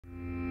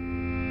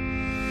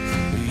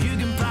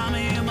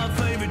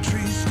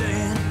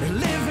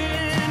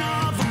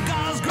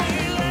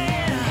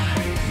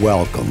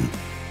Welcome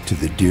to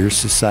the Deer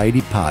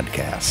Society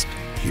podcast.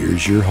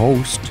 Here's your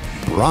host,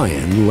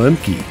 Brian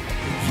Lemke.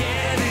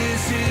 Yeah,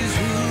 this is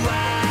who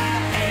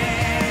I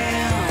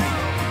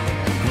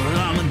am. Well,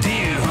 I'm a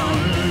deer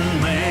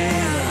hunting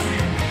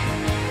man.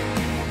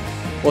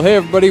 Well, hey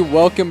everybody,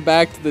 welcome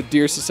back to the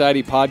Deer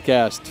Society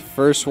podcast.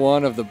 First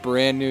one of the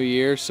brand new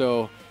year.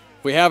 So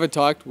if we haven't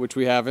talked, which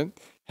we haven't,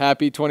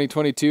 happy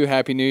 2022,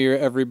 happy new year,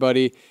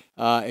 everybody.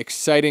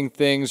 Exciting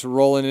things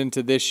rolling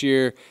into this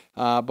year.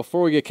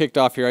 Before we get kicked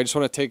off here, I just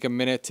want to take a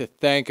minute to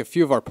thank a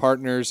few of our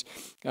partners,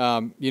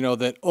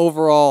 that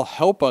overall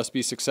helped us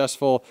be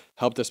successful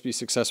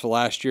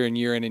last year and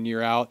year in and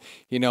year out.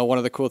 One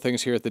of the cool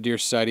things here at the Deer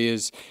Society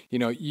is,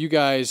 you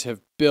guys have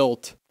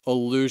built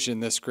Illusion,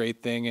 this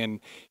great thing.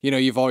 And,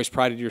 you've always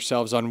prided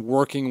yourselves on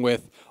working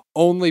with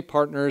only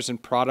partners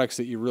and products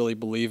that you really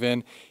believe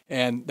in.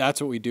 And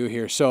that's what we do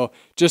here. So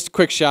just a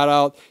quick shout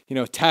out,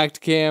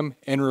 Tacticam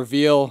and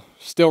Reveal,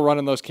 still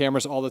running those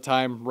cameras all the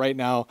time right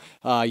now,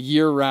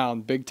 year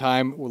round, big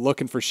time. We're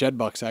looking for shed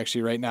bucks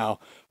actually right now.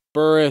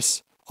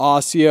 Burris,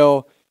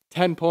 Osseo,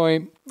 10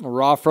 Point,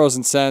 Raw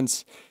Frozen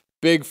Scents,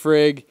 Big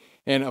Frig,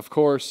 and of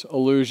course,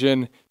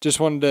 Illusion. Just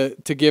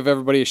wanted to give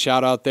everybody a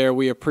shout out there.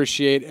 We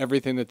appreciate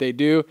everything that they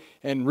do.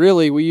 And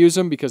really, we use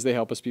them because they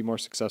help us be more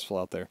successful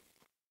out there.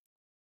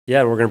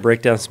 Yeah, we're going to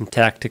break down some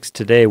tactics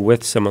today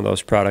with some of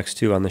those products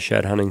too on the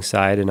shed hunting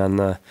side and on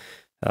the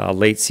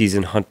late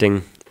season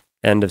hunting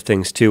end of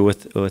things too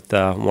with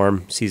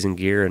warm season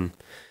gear and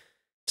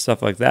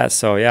stuff like that.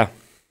 So yeah,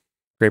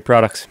 great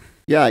products.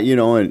 Yeah,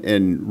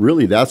 and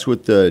really that's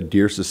what the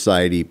Deer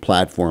Society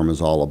platform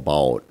is all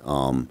about.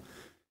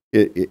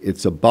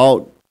 It's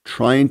about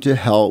trying to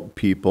help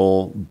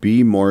people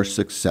be more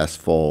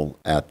successful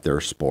at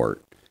their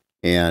sport.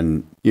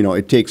 And,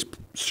 it takes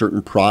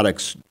certain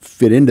products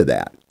fit into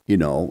that,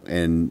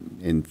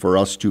 and for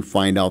us to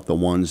find out the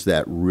ones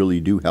that really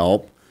do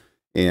help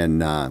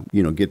and,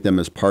 get them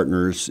as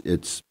partners,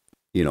 it's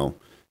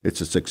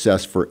a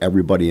success for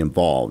everybody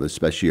involved,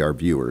 especially our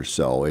viewers.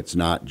 So it's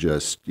not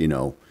just,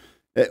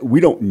 we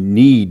don't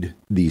need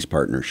these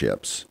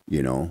partnerships,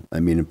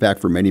 in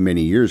fact, for many,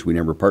 many years, we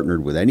never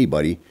partnered with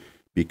anybody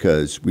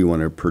because we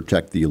want to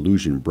protect the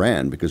Illusion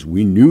brand because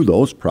we knew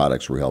those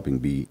products were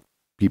helping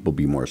people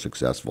be more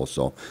successful.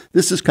 So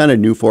this is kind of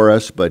new for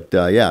us, but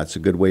it's a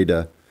good way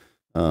to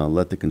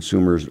let the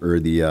consumers or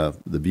the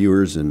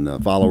viewers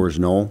and followers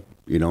know,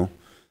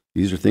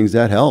 these are things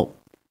that help.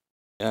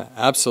 Yeah,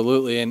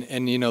 absolutely.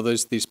 And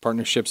these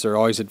partnerships are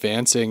always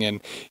advancing.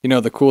 And,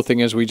 the cool thing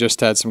is we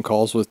just had some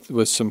calls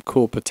with some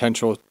cool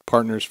potential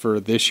partners for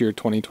this year,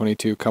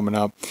 2022 coming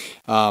up.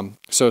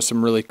 So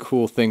some really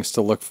cool things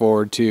to look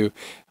forward to,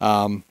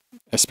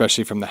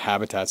 especially from the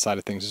habitat side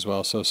of things as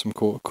well. So some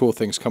cool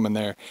things coming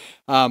there.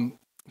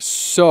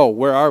 So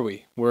where are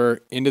we? We're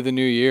into the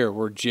new year.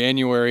 We're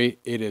January.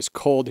 It is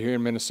cold here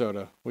in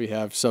Minnesota. We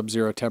have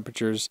sub-zero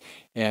temperatures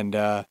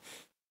and,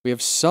 we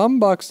have some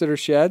bucks that are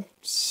shed,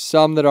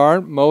 some that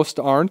aren't, most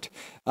aren't.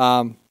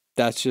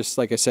 That's just,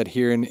 like I said,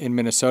 here in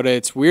Minnesota.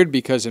 It's weird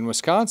because in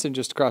Wisconsin,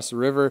 just across the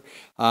river,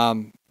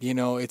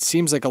 it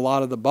seems like a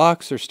lot of the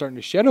bucks are starting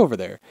to shed over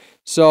there.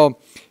 So,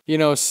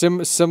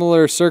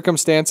 similar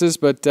circumstances,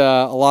 but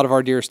a lot of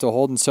our deer are still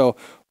holding. So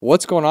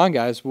what's going on,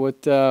 guys?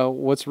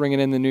 What's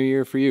ringing in the new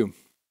year for you?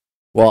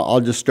 Well,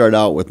 I'll just start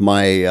out with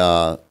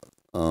my,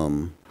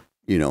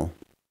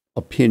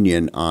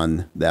 opinion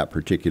on that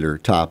particular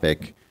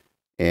topic.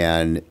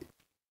 And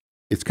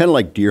it's kind of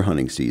like deer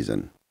hunting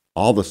season.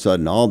 All of a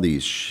sudden, all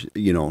these,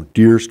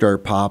 deer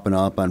start popping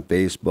up on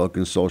Facebook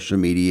and social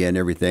media and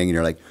everything. And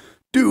you're like,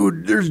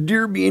 dude, there's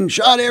deer being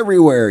shot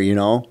everywhere,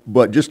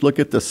 But just look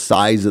at the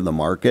size of the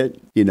market,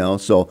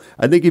 So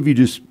I think if you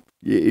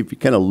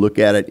kind of look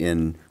at it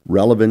in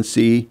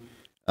relevancy,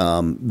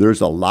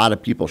 there's a lot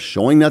of people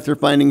showing that they're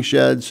finding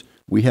sheds.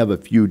 We have a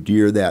few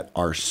deer that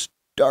are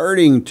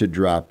starting to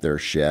drop their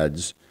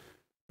sheds.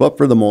 But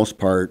for the most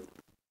part,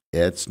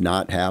 it's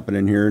not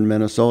happening here in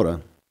Minnesota,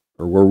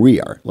 or where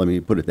we are. Let me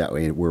put it that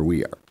way, where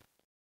we are.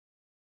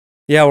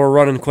 Yeah, we're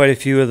running quite a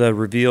few of the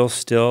reveals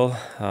still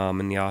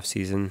in the off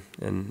season,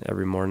 and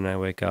every morning I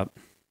wake up.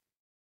 A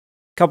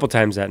couple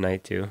times that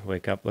night too.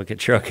 Wake up, look at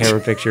trail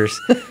camera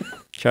pictures,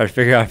 try to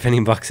figure out if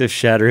any bucks have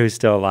shed or who's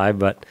still alive.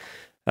 But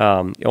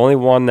the only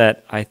one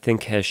that I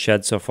think has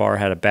shed so far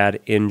had a bad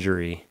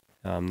injury.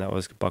 That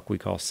was a buck we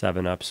call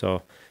 7-Up.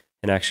 So,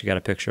 and actually got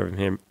a picture of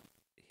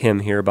him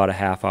here about a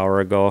half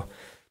hour ago.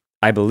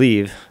 I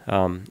believe,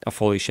 a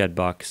fully shed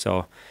buck.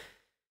 So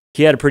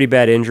he had a pretty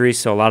bad injury,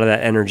 so a lot of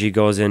that energy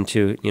goes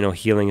into,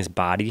 healing his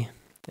body.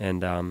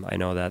 And I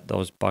know that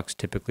those bucks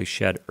typically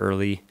shed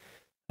early.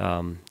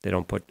 They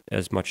don't put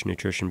as much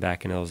nutrition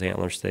back into those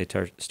antlers. So they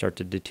start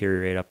to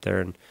deteriorate up there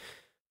and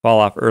fall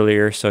off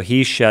earlier. So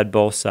he shed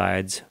both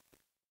sides.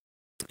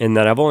 And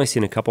then I've only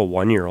seen a couple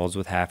 1-year-olds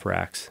with half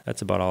racks.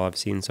 That's about all I've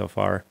seen so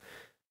far.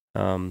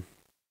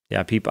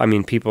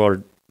 People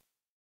are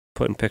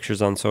putting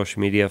pictures on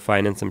social media,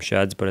 finding some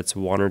sheds, but it's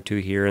one or two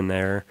here and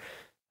there.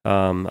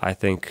 I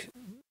think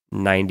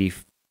 90 to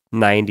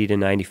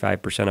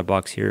 95% of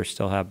bucks here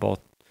still have both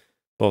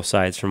both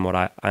sides from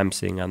what I'm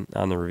seeing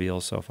on the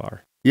reveals so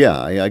far.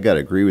 Yeah, I got to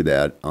agree with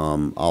that.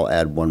 I'll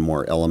add one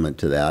more element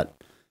to that.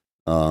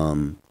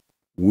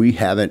 We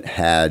haven't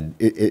had,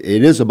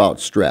 it is about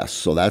stress.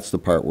 So that's the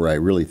part where I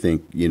really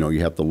think, you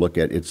have to look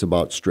at, it's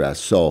about stress.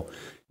 So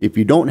if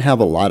you don't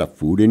have a lot of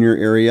food in your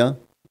area,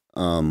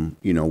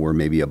 where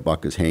maybe a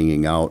buck is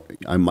hanging out,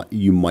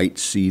 you might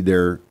see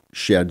their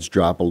sheds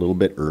drop a little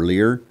bit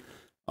earlier.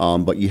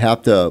 But you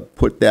have to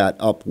put that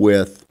up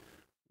with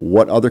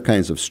what other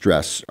kinds of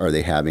stress are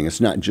they having. It's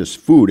not just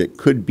food. It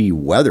could be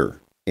weather.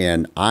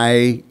 And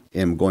I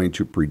am going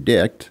to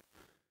predict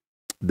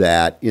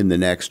that in the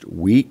next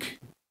week,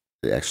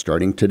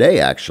 starting today,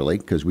 actually,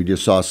 because we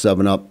just saw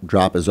 7-Up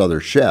drop his other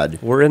shed.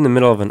 We're in the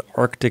middle of an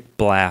Arctic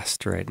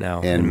blast right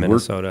now in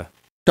Minnesota.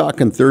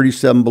 Talking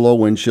 37 below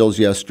wind chills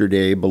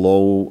yesterday,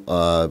 below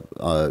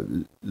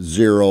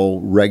 0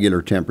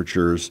 regular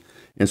temperatures.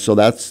 And so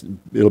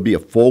it'll be a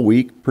full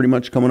week pretty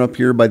much coming up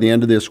here by the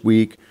end of this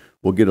week.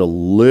 We'll get a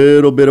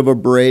little bit of a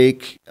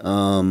break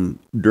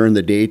during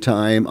the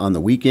daytime on the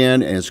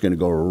weekend, and it's going to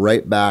go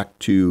right back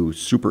to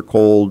super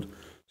cold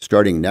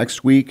starting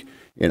next week.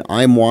 And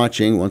I'm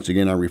watching, once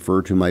again, I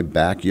refer to my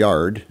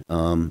backyard.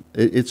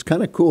 It's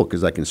kind of cool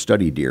because I can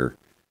study deer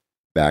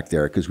back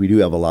there because we do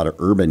have a lot of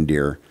urban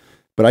deer.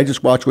 But I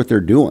just watch what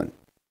they're doing.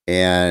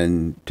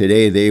 And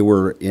today they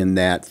were in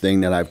that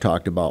thing that I've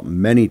talked about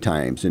many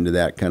times, into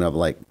that kind of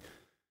like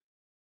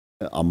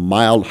a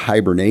mild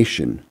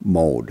hibernation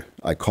mode,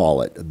 I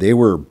call it. They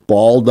were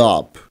balled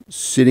up,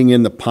 sitting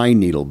in the pine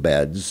needle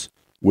beds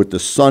with the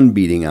sun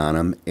beating on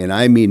them. And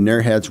I mean,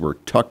 their heads were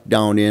tucked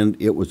down in.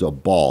 It was a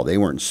ball. They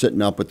weren't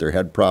sitting up with their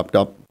head propped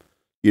up,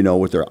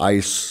 with their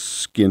eyes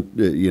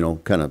skin,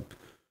 kind of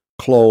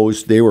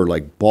closed. They were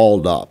like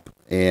balled up.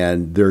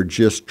 And they're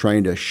just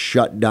trying to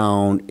shut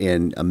down.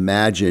 And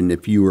imagine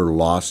if you were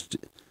lost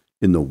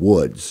in the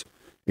woods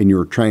and you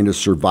were trying to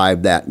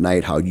survive that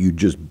night, how you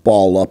just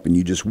ball up and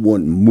you just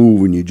wouldn't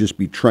move and you just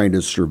be trying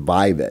to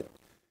survive it.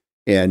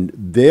 And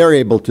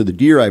the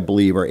deer, I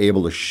believe, are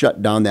able to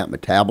shut down that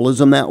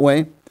metabolism that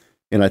way.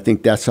 And I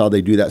think that's how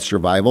they do that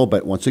survival.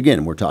 But once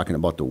again, we're talking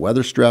about the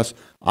weather stress.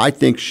 I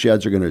think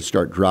sheds are going to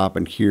start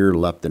dropping here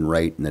left and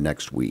right in the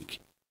next week.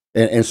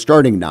 And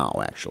starting now,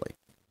 actually.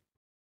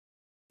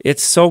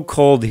 It's so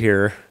cold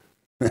here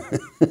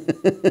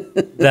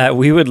that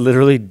we would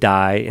literally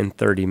die in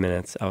 30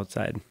 minutes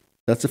outside.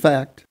 That's a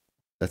fact.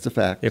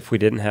 If we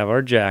didn't have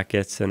our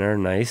jackets and our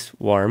nice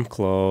warm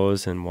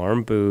clothes and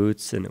warm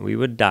boots, and we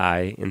would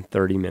die in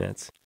 30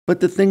 minutes. But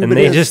the thing and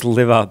they just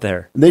live out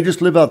there. They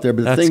just live out there.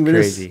 But the That's thing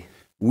crazy. Is,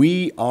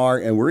 we are,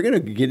 and we're going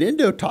to get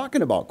into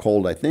talking about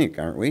cold, I think,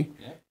 aren't we?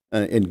 Yeah.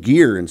 And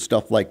gear and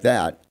stuff like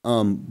that.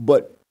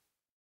 But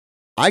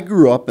I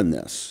grew up in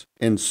this.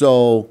 And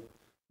so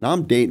now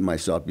I'm dating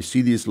myself. You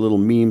see these little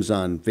memes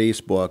on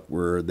Facebook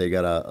where they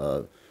got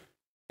a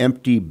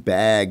empty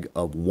bag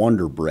of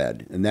Wonder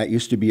Bread, and that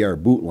used to be our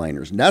boot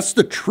liners. And that's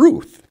the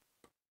truth.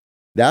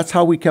 That's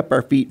how we kept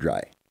our feet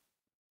dry.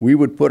 We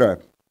would put our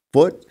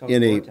foot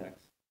in vortex.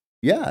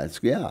 Yeah.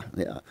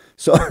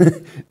 So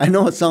I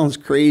know it sounds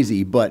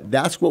crazy, but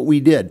that's what we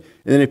did.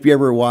 And then if you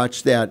ever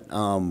watch that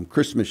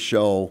Christmas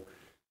show,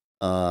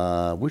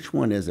 which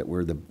one is it?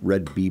 Where the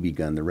Red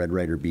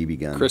Ryder BB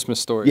gun. Christmas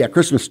Story. Yeah,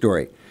 Christmas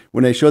Story.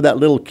 When they show that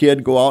little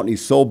kid go out and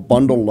he's so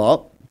bundled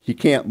up, he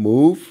can't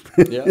move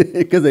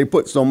because they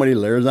put so many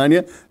layers on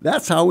you.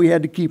 That's how we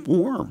had to keep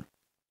warm.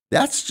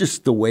 That's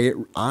just the way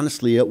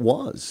it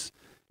was.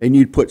 And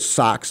you'd put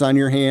socks on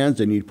your hands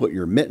and you'd put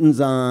your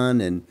mittens on,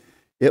 and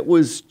it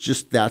was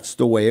just, that's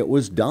the way it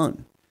was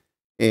done.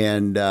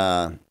 And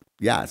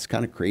it's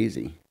kind of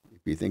crazy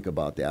if you think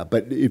about that.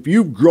 But if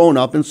you've grown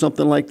up in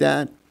something like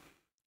that,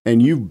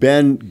 and you've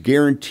been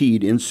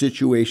guaranteed in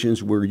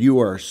situations where you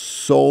are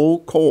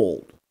so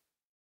cold,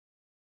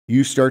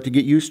 you start to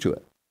get used to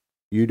it.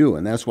 You do.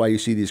 And that's why you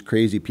see these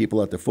crazy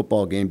people at the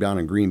football game down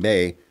in Green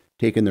Bay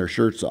taking their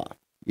shirts off.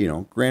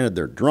 Granted,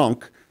 they're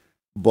drunk,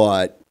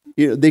 but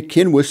they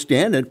can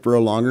withstand it for a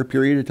longer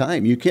period of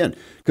time. You can.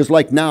 Because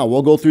like now,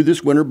 we'll go through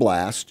this winter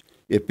blast.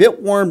 If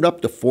it warmed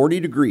up to 40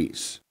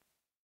 degrees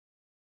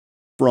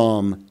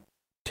from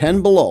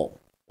 10 below,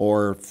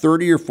 or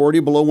 30 or 40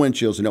 below wind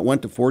chills, and it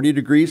went to 40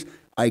 degrees,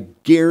 I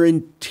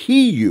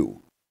guarantee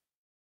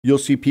you'll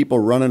see people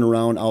running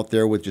around out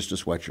there with just a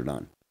sweatshirt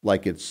on,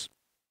 like it's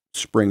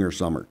spring or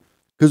summer.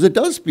 Because it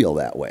does feel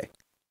that way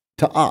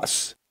to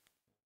us.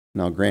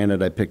 Now,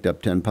 granted, I picked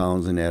up 10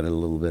 pounds and added a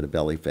little bit of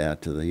belly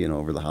fat to the,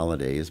 over the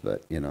holidays,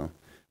 but,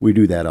 we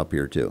do that up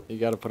here too. You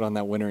got to put on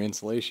that winter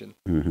insulation.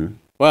 Mm-hmm.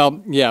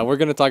 Well, yeah, we're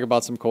going to talk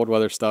about some cold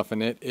weather stuff,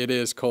 and it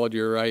is cold.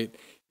 You're right.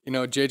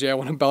 JJ, I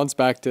want to bounce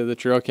back to the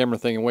trail camera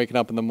thing and waking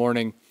up in the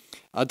morning.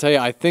 I'll tell you,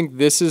 I think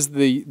this is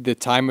the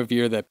time of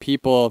year that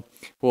people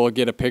will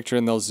get a picture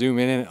and they'll zoom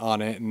in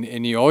on it.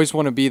 And you always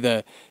want to be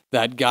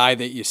that guy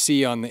that you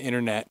see on the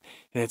internet.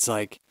 And it's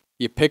like,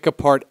 You pick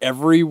apart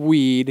every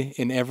weed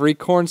in every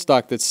corn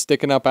stalk that's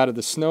sticking up out of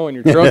the snow in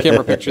your trail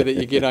camera picture that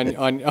you get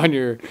on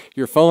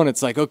your phone.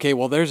 It's like, okay,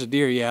 well, there's a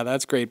deer. Yeah,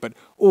 that's great. But,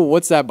 oh,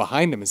 what's that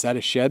behind him? Is that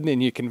a shed?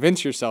 And you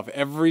convince yourself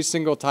every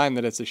single time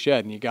that it's a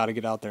shed, and you got to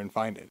get out there and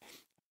find it.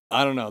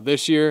 I don't know.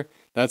 This year,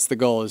 that's the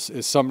goal, is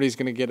somebody's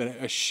going to get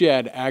a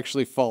shed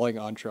actually falling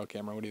on trail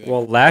camera. What do you think?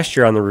 Well, last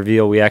year on the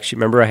reveal, we actually,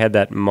 remember I had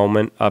that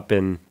moment up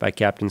by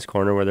Captain's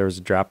Corner where there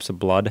was drops of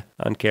blood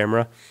on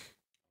camera?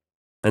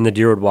 And the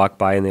deer would walk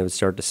by and they would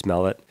start to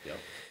smell it. Yep.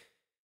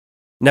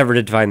 Never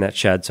did find that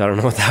shed, so I don't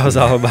know what that was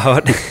all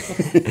about.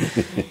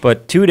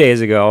 But 2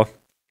 days ago,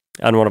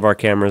 on one of our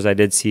cameras, I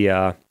did see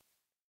what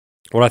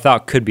I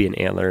thought could be an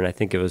antler, and I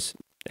think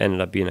ended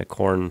up being a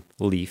corn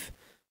leaf.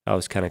 I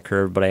was kind of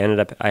curved, but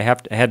I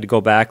had to go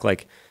back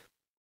like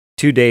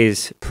 2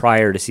 days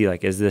prior to see,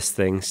 like, is this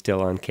thing still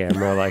on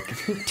camera? Like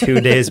 2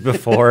 days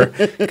before,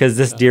 because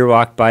this deer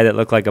walked by that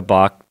looked like a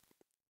buck,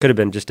 could have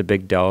been just a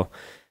big doe.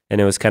 And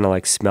it was kind of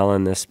like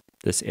smelling this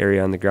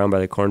area on the ground by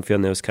the cornfield,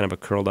 and it was kind of a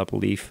curled up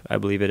leaf, I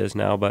believe it is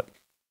now. But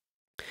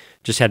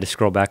just had to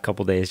scroll back a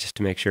couple days just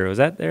to make sure. Was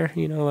that there,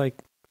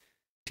 like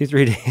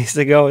 2-3 days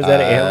ago? Was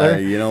that an antler?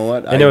 You know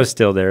what? I know it's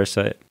still there,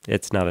 so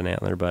it's not an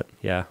antler. But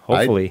yeah,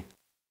 hopefully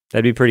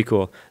that'd be pretty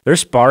cool. They're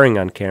sparring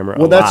on camera.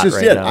 Well, that's just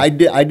right it. now.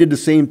 I did the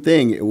same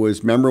thing. It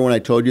was, remember when I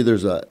told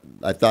you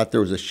I thought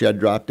there was a shed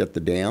dropped at the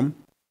dam,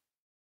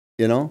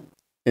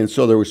 And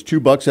so there was 2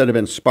 bucks that had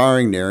been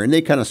sparring there, and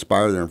they kind of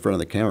spar there in front of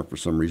the camera for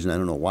some reason. I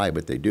don't know why,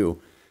 but they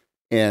do.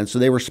 And so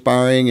they were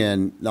sparring,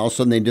 and all of a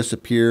sudden they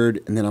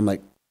disappeared. And then I'm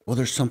like, well,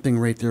 there's something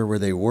right there where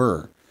they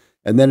were.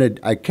 And then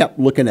I kept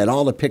looking at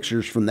all the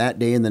pictures from that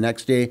day and the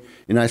next day,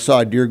 and I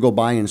saw a deer go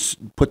by and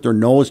put their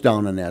nose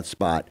down on that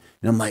spot.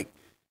 And I'm like,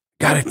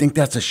 God, I think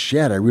that's a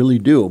shed. I really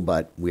do.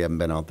 But we haven't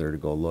been out there to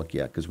go look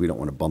yet because we don't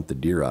want to bump the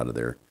deer out of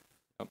there.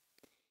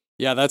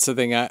 Yeah, that's the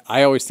thing.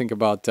 I always think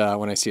about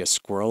when I see a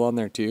squirrel on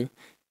there too.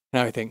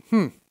 And I think,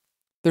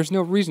 there's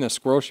no reason a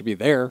squirrel should be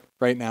there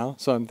right now.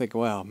 So I'm thinking,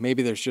 well,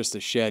 maybe there's just a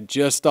shed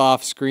just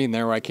off screen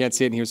there where I can't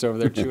see it. And he was over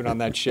there chewing on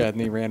that shed,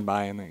 and he ran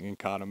by and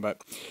caught him.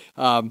 But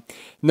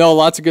no,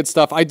 lots of good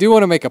stuff. I do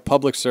want to make a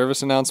public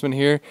service announcement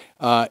here.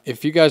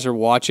 If you guys are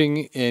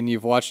watching and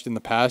you've watched in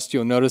the past,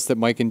 you'll notice that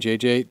Mike and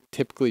JJ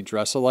typically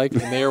dress alike,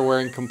 and they are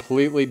wearing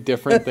completely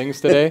different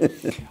things today.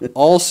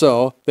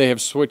 Also, they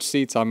have switched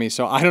seats on me.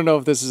 So I don't know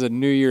if this is a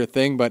New Year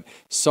thing, but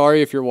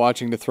sorry if you're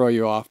watching to throw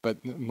you off.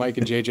 But Mike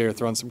and JJ are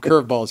throwing some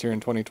curveballs here in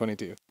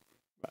 2022.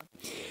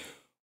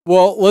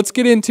 Well, let's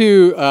get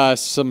into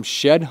some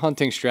shed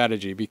hunting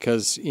strategy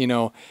because,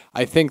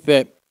 I think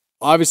that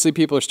obviously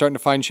people are starting to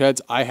find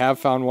sheds. I have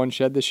found one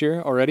shed this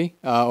year already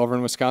over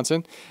in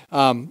Wisconsin.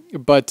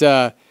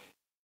 But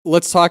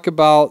let's talk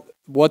about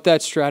what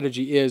that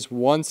strategy is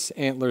once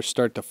antlers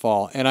start to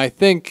fall. And I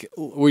think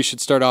we should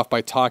start off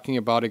by talking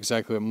about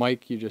exactly what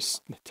Mike, you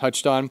just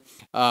touched on.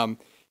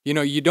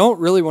 You don't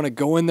really want to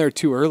go in there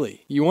too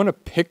early. You want to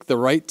pick the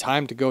right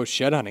time to go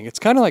shed hunting. It's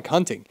kind of like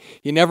hunting.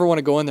 You never want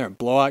to go in there and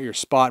blow out your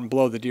spot and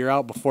blow the deer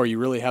out before you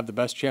really have the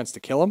best chance to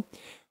kill them.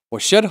 Well,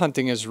 shed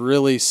hunting is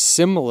really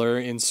similar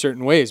in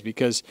certain ways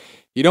because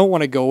you don't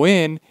want to go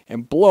in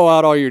and blow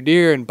out all your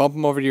deer and bump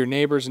them over to your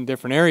neighbors in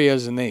different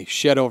areas and they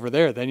shed over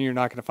there. Then you're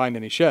not going to find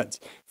any sheds.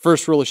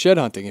 First rule of shed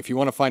hunting, if you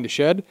want to find a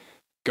shed,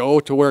 go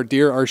to where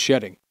deer are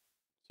shedding.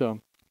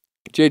 So,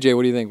 JJ,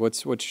 what do you think?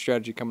 What's your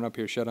strategy coming up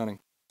here, shed hunting?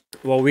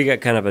 Well, we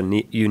got kind of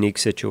a unique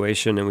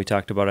situation, and we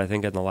talked about it, I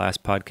think, in the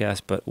last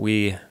podcast, but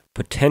we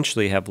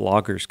potentially have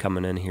loggers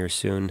coming in here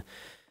soon.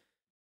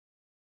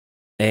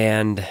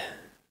 And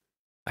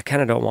I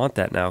kind of don't want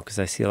that now because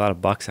I see a lot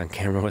of bucks on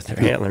camera with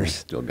their antlers.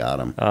 Still got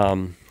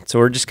them. So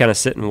we're just kind of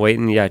sitting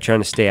waiting,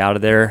 trying to stay out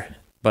of there.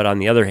 But on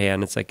the other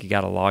hand, it's like you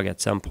got to log at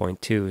some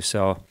point too.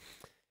 So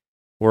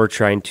we're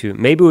trying to,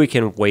 maybe we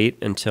can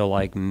wait until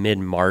like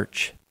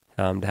mid-March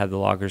to have the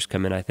loggers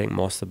come in. I think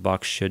most of the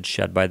bucks should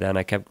shed by then.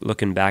 I kept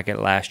looking back at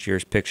last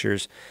year's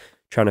pictures,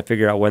 trying to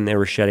figure out when they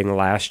were shedding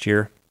last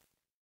year,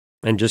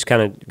 and just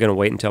kind of going to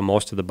wait until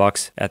most of the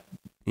bucks at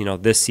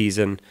this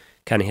season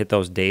kind of hit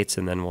those dates,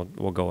 and then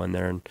we'll go in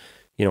there. And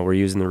we're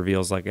using the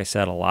reveals, like I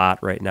said, a lot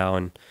right now,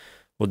 and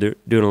we'll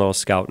doing a little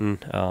scouting,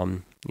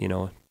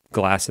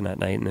 glassing at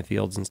night in the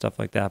fields and stuff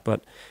like that.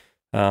 But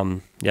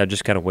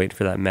just kind of wait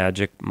for that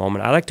magic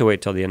moment. I like to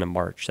wait till the end of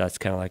March. That's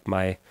kind of like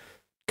my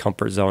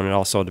comfort zone. It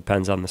also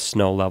depends on the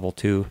snow level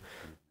too.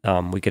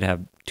 We could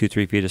have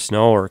 2-3 feet of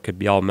snow, or it could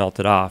be all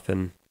melted off.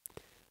 And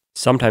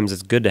sometimes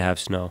it's good to have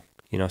snow,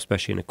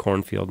 especially in a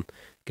cornfield.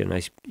 Get a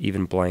nice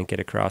even blanket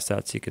across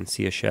that so you can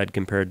see a shed,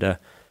 compared to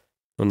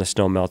when the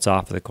snow melts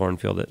off of the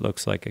cornfield. It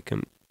looks like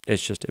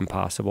it's just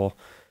impossible.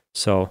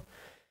 So,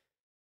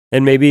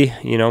 and maybe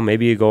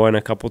you go in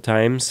a couple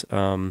times,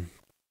 go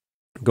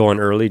in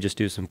early, just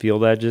do some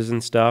field edges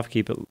and stuff.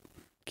 Keep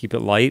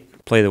it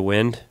light, play the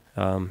wind.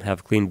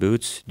 Have clean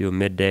boots, do a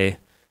midday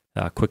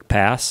quick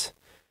pass,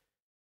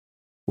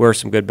 wear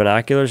some good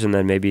binoculars, and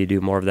then maybe you do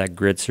more of that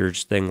grid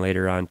surge thing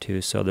later on too.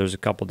 So there's a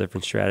couple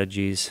different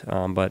strategies,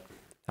 but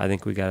I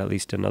think we got at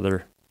least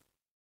another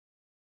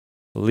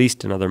at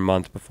least another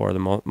month before the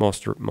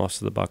most of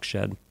the bucks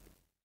shed.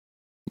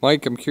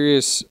 Mike, I'm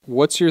curious,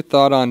 what's your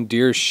thought on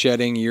deer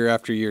shedding year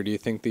after year? Do you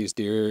think these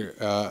deer,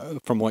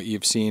 from what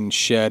you've seen,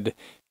 shed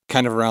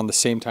kind of around the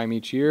same time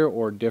each year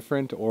or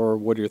different, or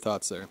what are your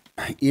thoughts there?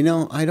 I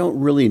don't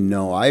really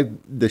know.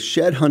 The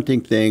shed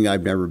hunting thing,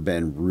 I've never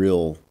been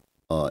real,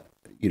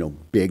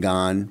 big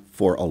on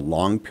for a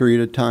long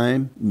period of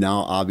time.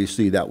 Now,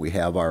 obviously, that we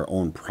have our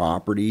own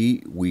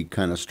property, we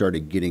kind of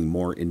started getting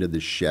more into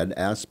the shed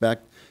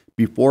aspect.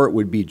 Before, it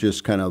would be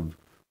just kind of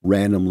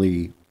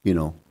randomly,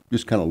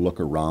 just kind of look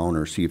around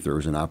or see if there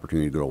was an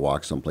opportunity to go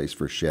walk someplace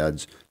for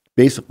sheds,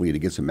 basically to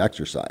get some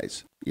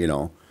exercise,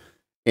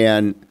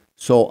 And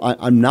so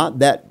I'm not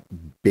that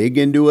big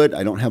into it.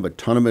 I don't have a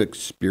ton of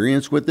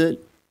experience with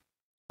it.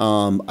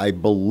 I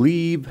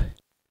believe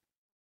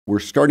we're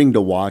starting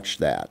to watch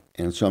that.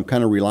 And so I'm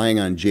kind of relying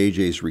on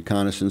JJ's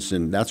reconnaissance,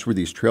 and that's where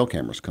these trail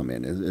cameras come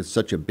in. It's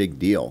such a big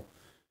deal.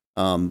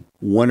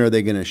 When are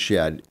they going to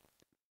shed?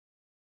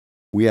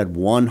 We had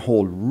one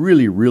hold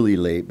really, really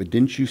late, but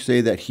didn't you say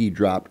that he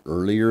dropped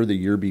earlier the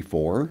year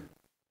before?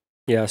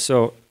 Yeah,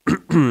 so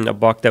a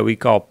buck that we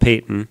call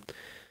Peyton,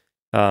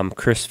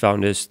 Chris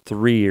found his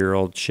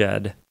 3-year-old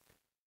shed.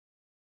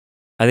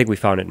 I think we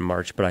found it in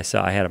March, but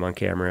I had him on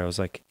camera. I was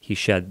like, he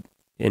shed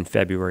in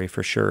February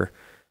for sure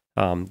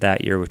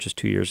that year, which was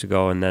 2 years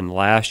ago. And then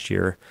last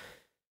year,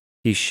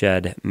 he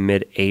shed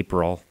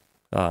mid-April.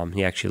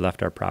 He actually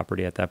left our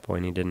property at that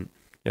point.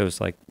 It was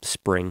like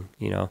spring,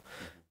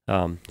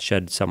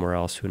 shed somewhere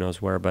else, who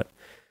knows where. But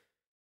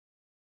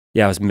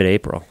yeah, it was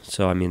mid-April.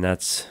 So, I mean,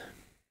 that's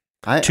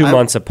 2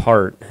 months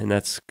apart, and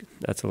that's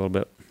a little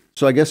bit.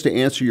 So I guess to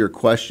answer your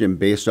question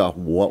based off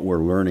what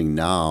we're learning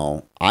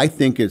now, I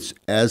think it's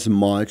as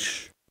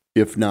much,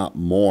 if not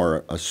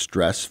more, a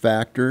stress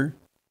factor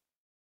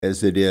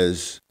as it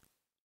is,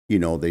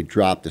 they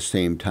drop the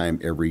same time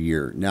every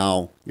year.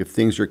 Now, if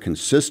things are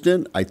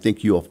consistent, I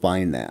think you'll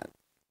find that.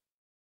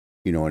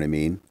 You know what I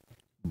mean?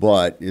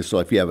 But so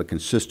if you have a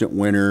consistent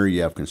winter,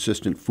 you have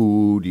consistent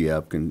food, you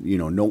have,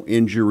 no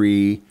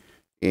injury,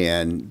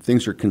 and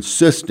things are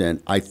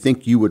consistent, I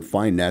think you would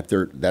find that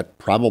that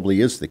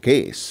probably is the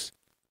case,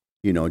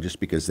 just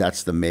because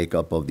that's the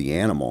makeup of the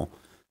animal.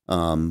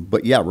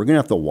 But yeah, we're going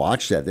to have to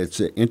watch that. It's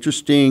an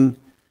interesting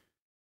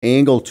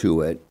angle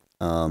to it.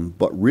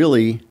 But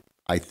really,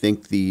 I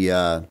think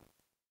the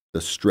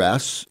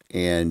stress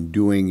and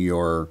doing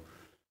your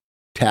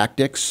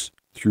tactics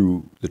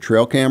through the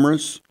trail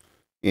cameras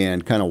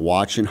and kind of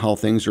watching how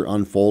things are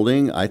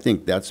unfolding, I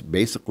think that's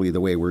basically the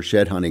way we're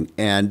shed hunting.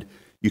 And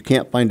you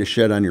can't find a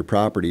shed on your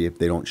property if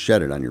they don't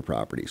shed it on your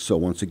property. So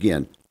once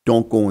again,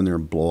 don't go in there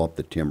and blow up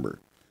the timber.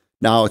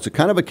 Now, it's a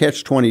kind of a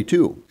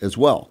catch-22 as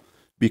well,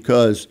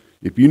 because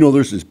if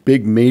there's this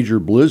big major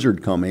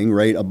blizzard coming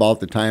right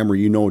about the time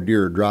where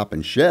deer are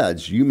dropping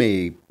sheds, you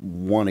may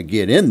want to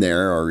get in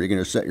there, or you're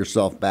going to set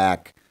yourself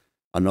back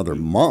another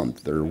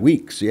month or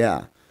weeks,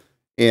 yeah.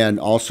 And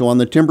also on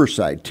the timber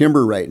side,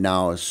 timber right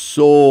now is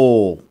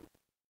so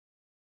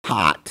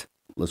hot,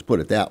 let's put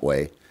it that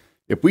way.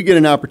 If we get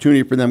an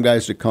opportunity for them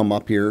guys to come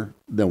up here,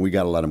 then we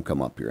got to let them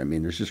come up here. I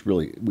mean, there's just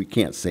really, we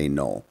can't say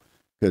no,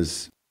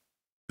 because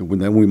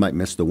then we might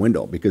miss the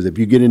window. Because if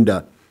you get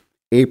into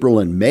April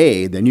and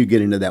May, then you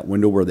get into that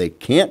window where they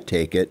can't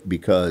take it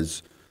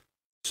because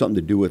something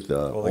to do with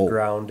the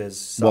ground is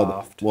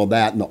soft. Well,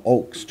 that and the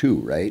oaks too,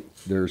 right?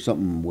 There's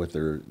something with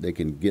they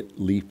can get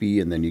leafy,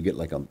 and then you get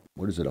like a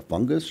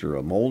fungus or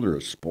a mold or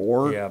a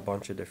spore? Yeah, a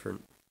bunch of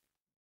different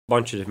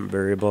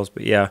variables.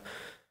 But yeah,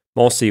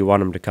 mostly you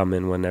want them to come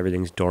in when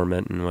everything's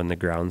dormant and when the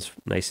ground's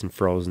nice and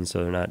frozen,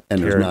 so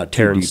they're not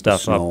tearing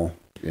stuff up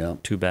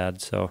too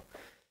bad. So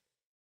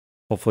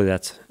hopefully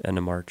that's end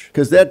of March.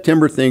 Because that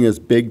timber thing is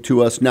big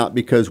to us, not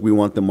because we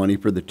want the money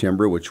for the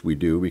timber, which we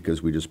do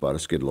because we just bought a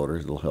skid loader.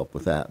 It'll help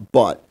with that.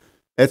 But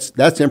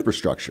that's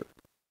infrastructure.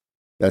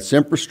 That's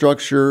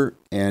infrastructure,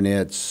 and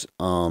it's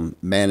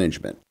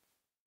management,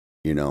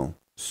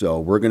 So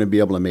we're going to be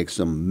able to make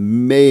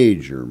some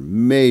major,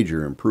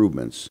 major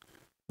improvements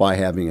by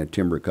having a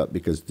timber cut,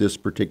 because this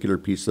particular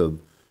piece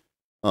of,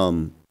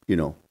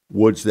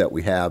 woods that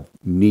we have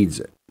needs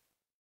it.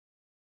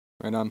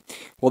 Right on.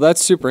 Well,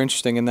 that's super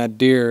interesting. And that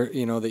deer,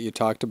 that you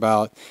talked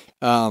about,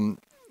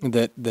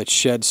 that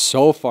shed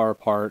so far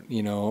apart,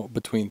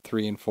 between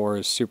 3 and 4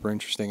 is super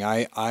interesting.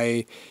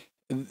 I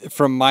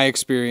from my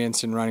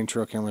experience in running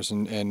trail cameras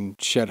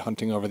and shed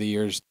hunting over the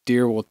years,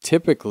 deer will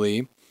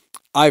typically,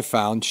 I've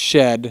found,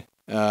 shed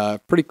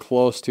pretty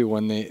close to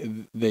when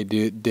they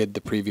did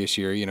the previous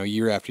year.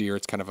 Year after year,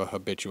 it's kind of a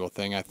habitual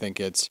thing. I think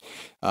it's,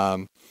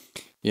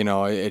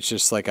 it's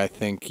just like, I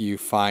think you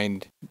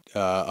find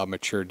a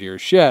mature deer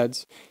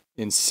sheds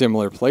in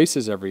similar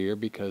places every year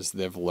because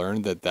they've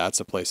learned that that's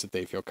a place that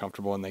they feel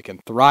comfortable and they can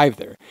thrive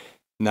there.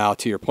 Now,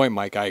 to your point,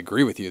 Mike, I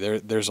agree with you.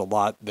 There's a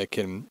lot that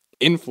can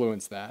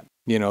influence that.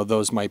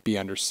 Those might be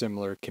under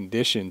similar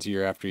conditions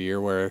year after year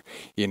where,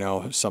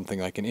 something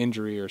like an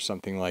injury or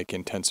something like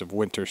intensive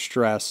winter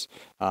stress,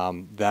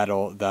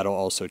 that'll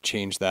also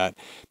change that.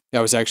 I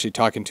was actually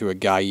talking to a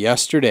guy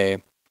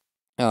yesterday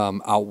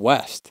out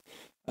west.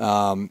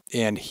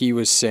 And he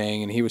was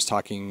saying, and he was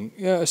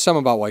talking some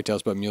about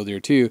whitetails, but mule deer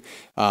too.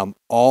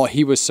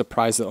 He was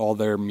surprised that all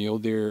their mule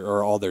deer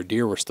or all their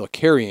deer were still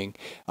carrying,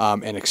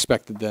 and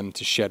expected them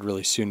to shed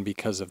really soon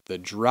because of the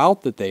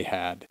drought that they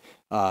had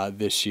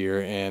this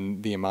year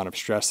and the amount of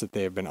stress that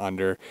they have been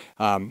under.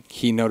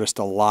 He noticed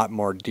a lot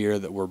more deer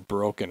that were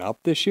broken up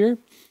this year,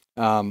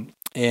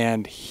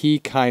 and he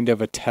kind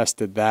of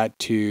attested that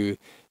to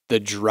the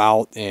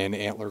drought and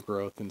antler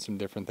growth and some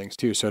different things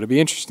too. So it'll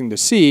be interesting to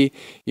see,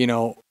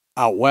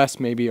 out west,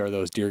 maybe are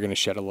those deer going to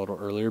shed a little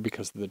earlier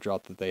because of the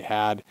drought that they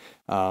had.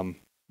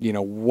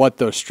 What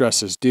those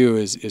stresses do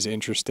is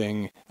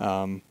interesting.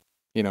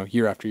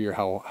 Year after year,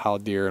 how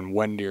deer and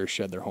when deer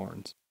shed their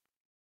horns.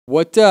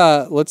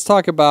 Let's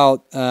talk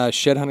about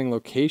shed hunting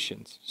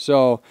locations.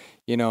 So,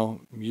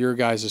 your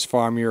guys'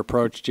 farm, your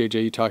approach,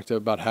 JJ, you talked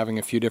about having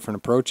a few different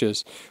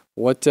approaches.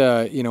 Where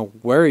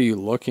are you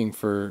looking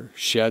for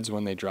sheds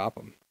when they drop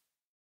them?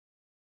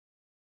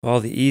 Well,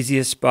 the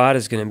easiest spot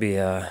is going to be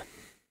a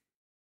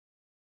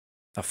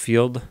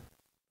field,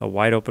 a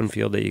wide open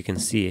field that you can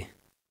see,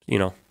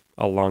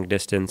 a long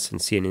distance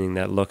and see anything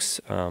that looks,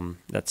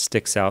 that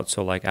sticks out.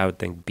 So like I would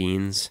think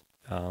beans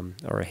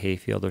or a hay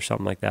field or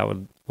something like that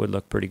would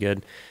look pretty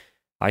good.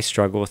 I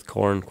struggle with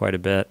corn quite a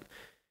bit.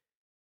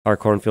 Our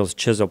cornfield's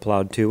chisel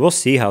plowed too. We'll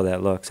see how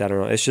that looks. I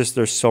don't know. It's just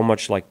there's so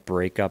much like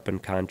breakup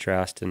and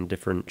contrast and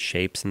different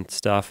shapes and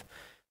stuff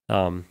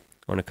when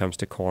it comes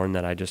to corn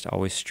that I just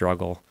always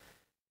struggle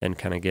and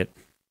kind of get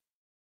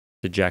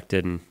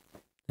dejected and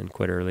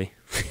quit early.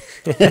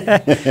 But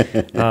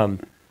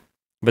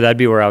that'd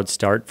be where I would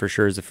start for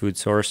sure as a food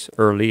source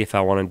early. If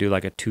I want to do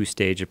like a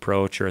 2-stage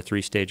approach or a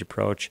 3-stage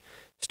approach,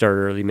 start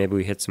early. Maybe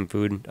we hit some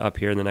food up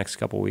here in the next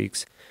couple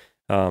weeks.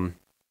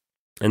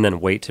 And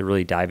then wait to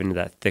really dive into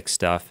that thick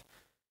stuff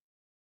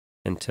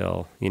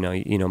until,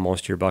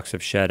 most of your bucks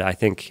have shed. I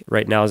think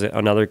right now is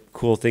another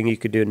cool thing you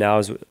could do now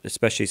is,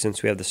 especially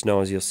since we have the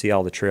snow, is you'll see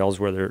all the trails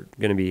where they're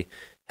going to be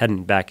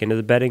heading back into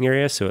the bedding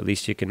area. So at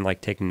least you can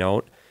like take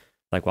note,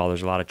 like while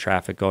there's a lot of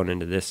traffic going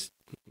into this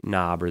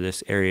knob or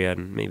this area,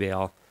 and maybe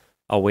I'll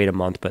wait a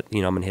month, but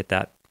I'm going to hit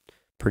that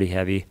pretty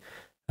heavy.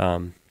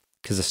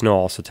 Cause the snow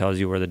also tells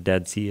you where the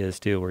Dead Sea is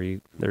too,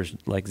 where there's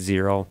like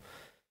zero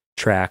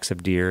tracks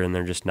of deer and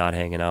they're just not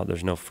hanging out.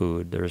 There's no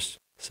food.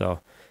 So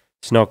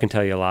snow can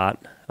tell you a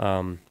lot.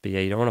 But yeah,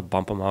 you don't want to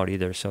bump them out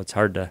either. So it's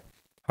hard to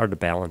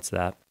balance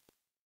that.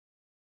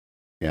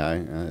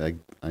 Yeah,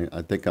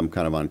 I think I'm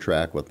kind of on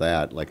track with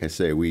that. Like I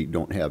say, we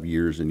don't have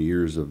years and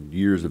years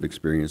of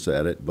experience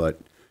at it,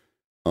 but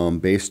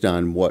based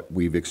on what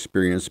we've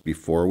experienced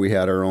before we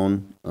had our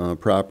own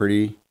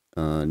property,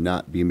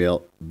 not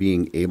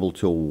being able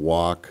to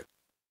walk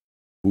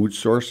food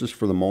sources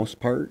for the most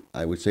part,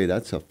 I would say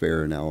that's a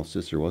fair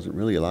analysis. There wasn't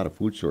really a lot of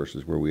food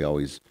sources where we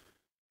always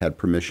had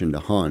permission to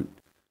hunt.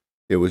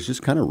 It was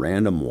just kind of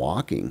random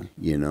walking,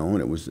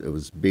 and it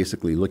was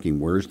basically looking,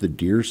 where's the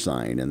deer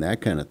sign and that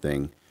kind of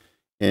thing.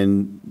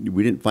 And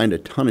we didn't find a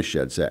ton of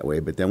sheds that way.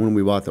 But then when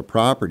we bought the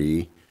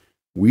property,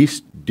 we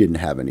didn't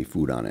have any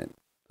food on it.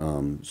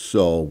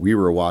 So we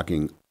were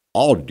walking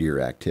all deer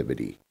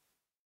activity.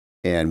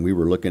 And we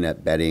were looking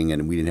at bedding,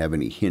 and we didn't have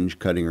any hinge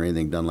cutting or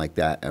anything done like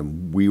that.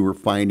 And we were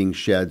finding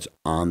sheds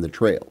on the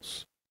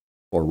trails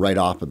or right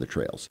off of the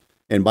trails.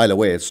 And by the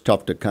way, it's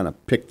tough to kind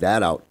of pick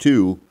that out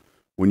too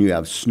when you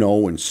have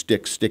snow and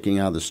sticks sticking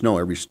out of the snow.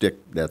 Every stick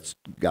that's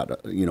got a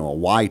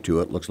Y to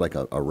it looks like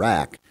a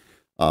rack,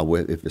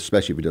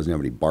 especially if it doesn't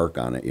have any bark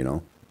on it,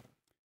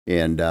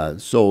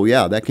 And so,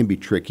 yeah, that can be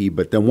tricky.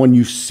 But then when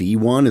you see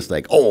one, it's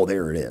like, oh,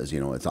 there it is.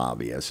 It's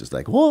obvious. It's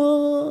like,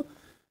 whoa.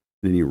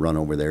 Then you run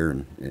over there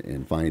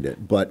and find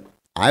it. But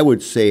I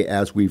would say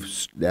as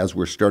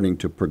we're starting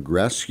to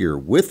progress here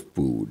with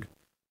food,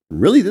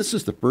 really this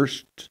is the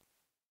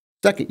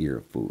second year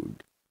of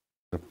food.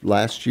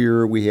 Last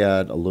year we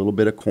had a little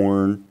bit of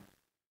corn,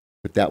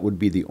 but that would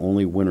be the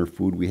only winter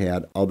food we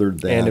had other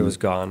than... And it was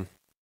gone.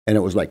 And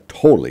it was like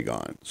totally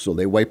gone. So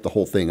they wiped the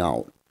whole thing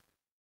out.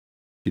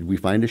 Did we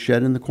find a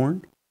shed in the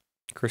corn?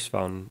 Chris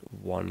found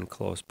one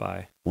close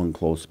by. One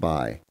close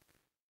by.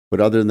 But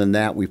other than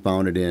that, we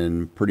found it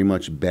in pretty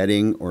much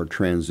bedding or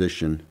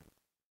transition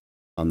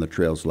on the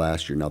trails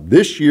last year. Now,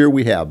 this year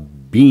we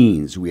have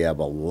beans. We have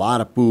a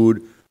lot of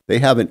food. They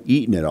haven't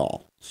eaten it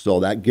all.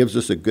 So that gives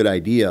us a good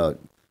idea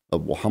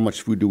of, well, how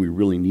much food do we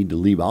really need to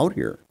leave out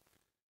here?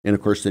 And,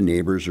 of course, the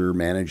neighbors are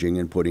managing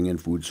and putting in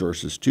food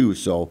sources too.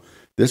 So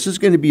this is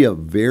going to be a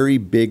very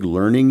big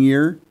learning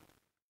year.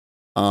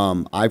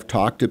 I've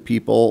talked to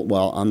people,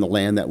 on the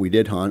land that we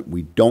did hunt,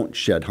 we don't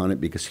shed hunt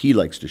it because he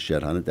likes to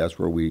shed hunt it. That's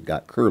where we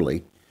got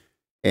Curly.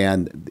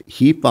 And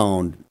he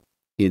found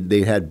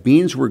they had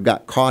beans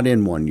got caught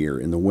in one year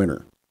in the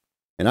winter.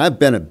 And I've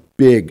been a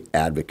big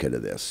advocate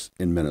of this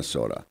in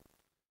Minnesota.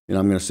 And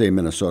I'm going to say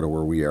Minnesota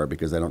where we are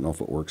because I don't know if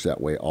it works that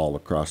way all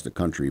across the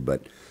country.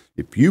 But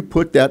if you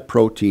put that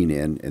protein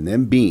in and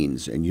then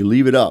beans and you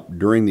leave it up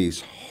during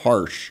these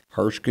harsh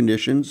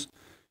conditions,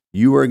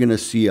 you are going to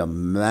see a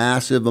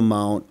massive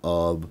amount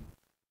of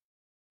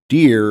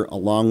deer,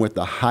 along with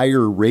a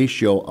higher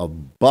ratio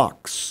of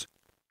bucks,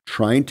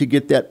 trying to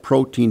get that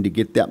protein to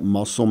get that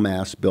muscle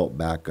mass built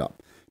back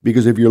up.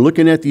 Because if you're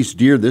looking at these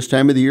deer this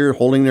time of the year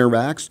holding their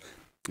racks,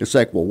 it's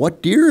like, well,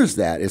 what deer is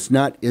that? It's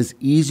not as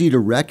easy to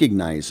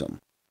recognize them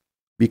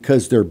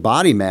because their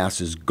body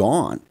mass is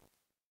gone.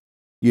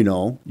 You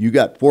know, you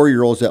got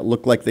 4-year-olds that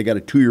look like they got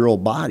a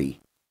 2-year-old body.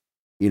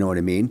 You know what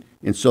I mean?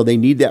 And so they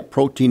need that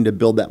protein to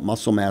build that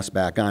muscle mass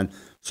back on.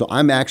 So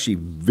I'm actually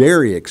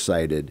very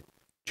excited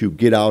to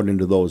get out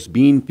into those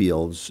bean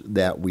fields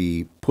that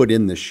we put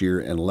in this year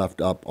and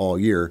left up all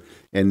year,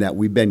 and that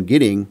we've been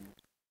getting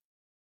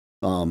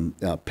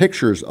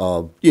pictures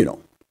of, you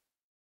know,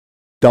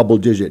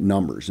 double-digit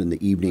numbers in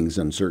the evenings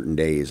on certain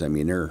days. I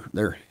mean,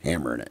 they're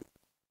hammering it.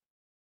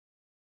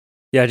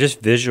 Yeah,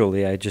 just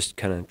visually, I just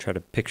kind of try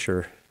to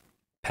picture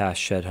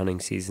past shed hunting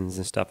seasons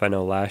and stuff. I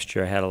know last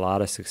year I had a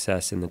lot of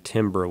success in the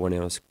timber when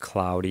it was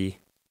cloudy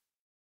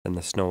and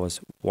the snow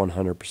was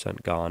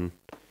 100% gone.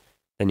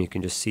 Then you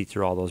can just see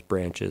through all those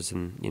branches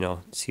and, you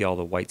know, see all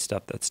the white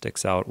stuff that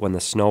sticks out. When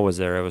the snow was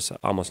there, it was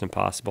almost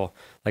impossible.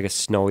 Like a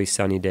snowy,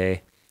 sunny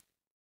day.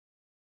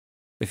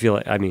 I feel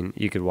like, I mean,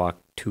 you could walk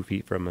 2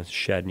 feet from a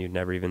shed and you'd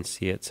never even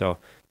see it. So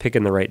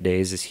picking the right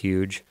days is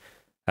huge.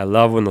 I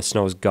love when the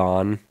snow's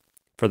gone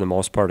for the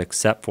most part,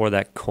 except for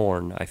that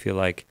corn. I feel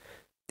like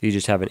if you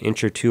just have an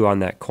inch or two on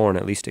that corn,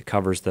 at least it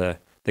covers the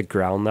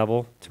ground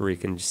level to where you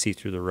can see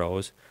through the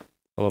rows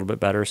a little bit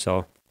better.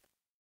 So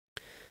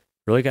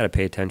really got to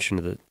pay attention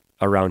to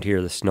around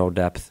here, the snow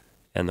depth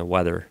and the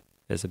weather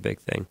is a big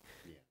thing.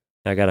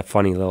 I got a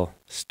funny little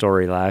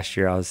story last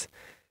year. I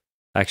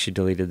actually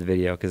deleted the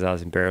video because I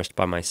was embarrassed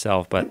by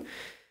myself, but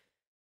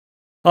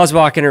I was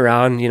walking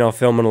around, you know,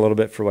 filming a little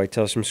bit for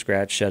Whitetails from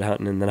Scratch, shed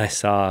hunting, and then I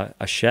saw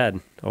a shed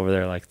over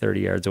there like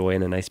 30 yards away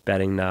in a nice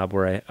bedding knob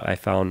where I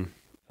found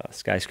a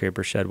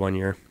skyscraper shed one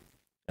year,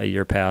 a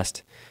year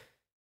past.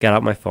 Got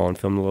out my phone,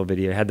 filmed a little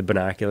video, had the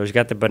binoculars,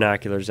 got the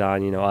binoculars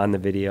on, you know, on the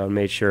video, and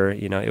made sure,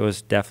 you know, it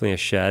was definitely a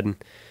shed. And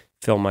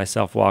filmed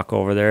myself walk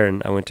over there,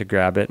 and I went to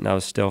grab it, and I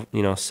was still,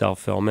 you know,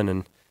 self-filming,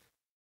 and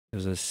it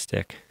was a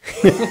stick.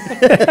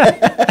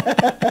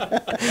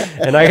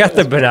 And I got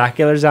the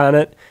binoculars on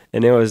it,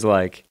 and it was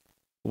like,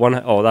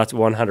 that's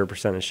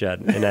 100% a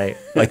shed. And I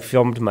like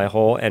filmed my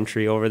whole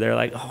entry over there,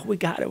 like, oh, we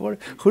got it.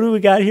 Who do we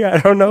got here? I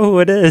don't know who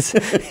it is.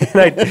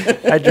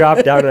 And I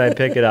dropped down and I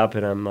pick it up,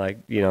 and I'm like,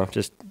 you know,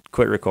 just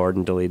quit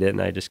recording, delete it,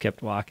 and I just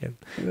kept walking.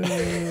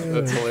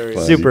 That's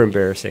hilarious. Super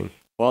embarrassing.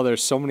 Well,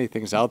 there's so many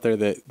things out there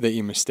that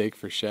you mistake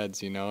for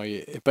sheds, you know.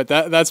 But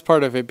that's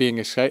part of it being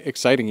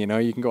exciting, you know.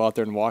 You can go out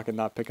there and walk and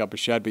not pick up a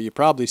shed, but you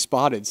probably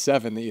spotted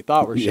 7 that you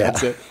thought were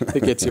sheds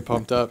that gets you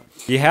pumped up.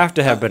 You have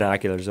to have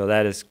binoculars, though.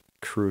 That is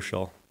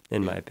crucial,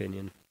 in my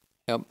opinion.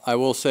 Yep. I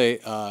will say,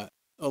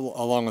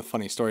 along with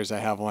funny stories, I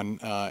have one,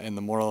 and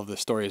the moral of the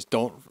story is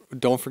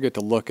don't forget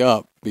to look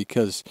up,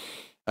 because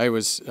I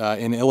was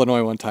in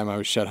Illinois one time. I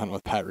was shed hunting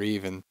with Pat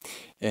Reeve,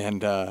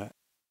 and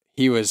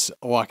he was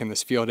walking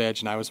this field edge,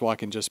 and I was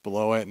walking just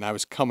below it, and I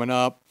was coming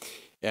up,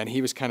 and he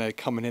was kind of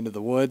coming into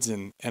the woods,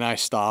 and I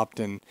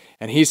stopped, and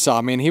he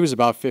saw me, and he was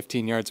about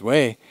 15 yards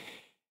away,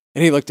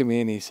 and he looked at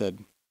me, and he said,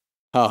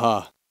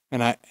 ha,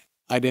 and I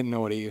didn't know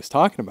what he was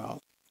talking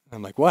about. And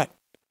I'm like, what?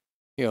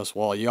 He goes,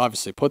 well, you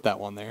obviously put that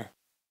one there.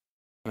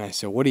 And I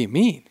said, what do you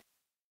mean?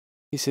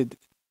 He said,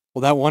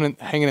 well, that one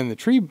hanging in the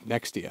tree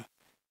next to you.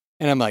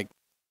 And I'm like,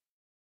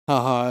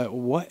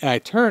 what? And I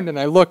turned and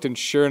I looked, and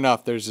sure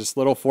enough, there's this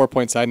little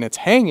 4-point sight, and it's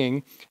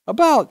hanging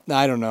about,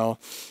 I don't know,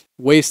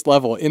 waist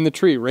level in the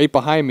tree right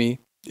behind me,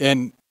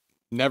 and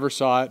never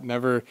saw it,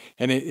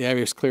 and it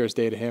was clear as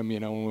day to him, you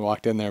know, when we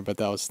walked in there, but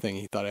that was the thing.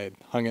 He thought I had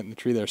hung it in the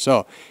tree there.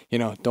 So, you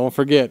know, don't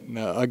forget,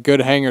 a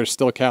good hanger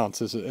still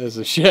counts as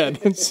a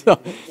shed.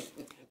 So,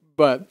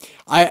 but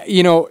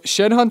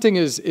shed hunting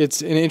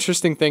it's an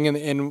interesting thing,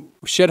 and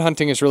shed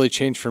hunting has really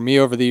changed for me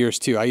over the years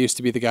too. I used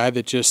to be the guy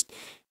that just,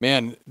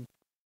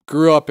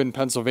 grew up in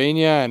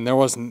Pennsylvania, and there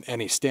wasn't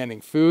any standing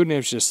food, and it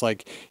was just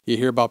like you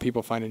hear about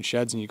people finding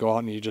sheds, and you go out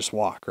and you just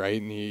walk, right?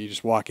 And you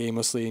just walk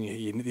aimlessly,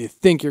 and you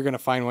think you're going to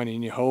find one,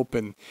 and you hope,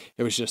 and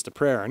it was just a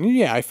prayer. And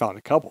yeah, I found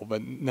a couple,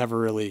 but never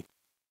really,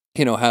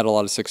 had a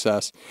lot of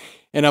success.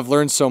 And I've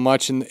learned so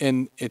much,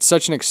 and it's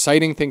such an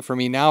exciting thing for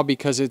me now,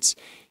 because it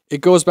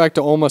goes back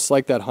to almost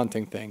like that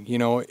hunting thing. You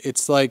know,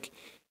 it's like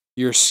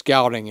you're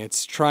scouting.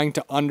 It's trying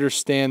to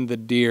understand the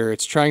deer.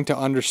 It's trying to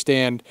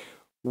understand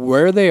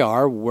where they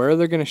are, where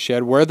they're going to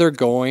shed, where they're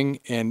going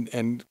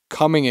and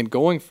coming and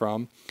going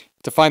from,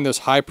 to find those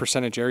high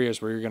percentage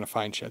areas where you're going to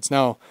find sheds.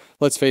 Now,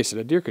 let's face it,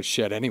 a deer could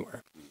shed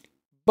anywhere.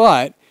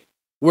 But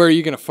where are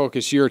you going to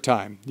focus your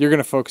time? You're going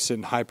to focus it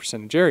in high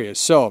percentage areas.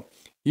 So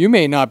you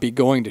may not be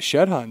going to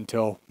shed hunt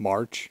until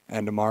March,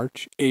 end of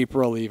March,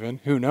 April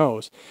even, who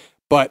knows.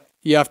 But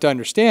you have to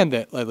understand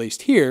that, at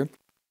least here,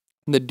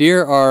 the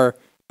deer are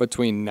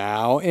between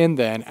now and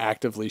then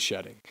actively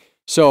shedding.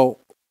 So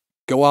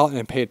go out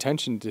and pay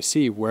attention to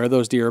see where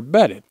those deer are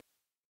bedded.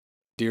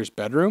 Deer's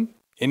bedroom,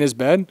 in his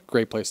bed,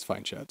 great place to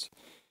find sheds.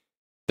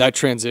 that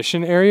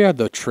transition area,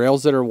 the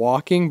trails that are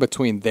walking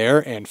between there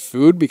and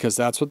food, because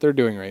that's what they're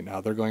doing right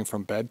now. They're going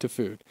from bed to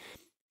food.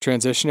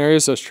 Transition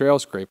areas, those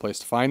trails, great place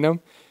to find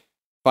them.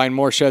 Find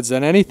more sheds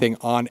than anything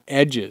on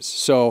edges.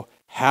 So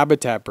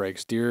habitat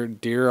breaks.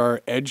 Deer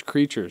are edge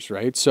creatures,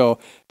 right? So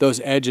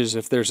those edges,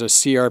 if there's a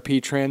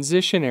CRP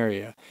transition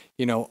area,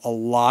 a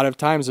lot of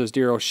times those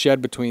deer will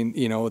shed between,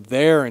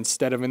 there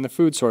instead of in the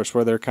food source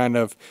where they're kind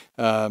of,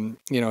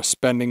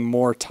 spending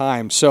more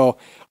time. So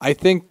I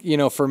think,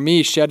 for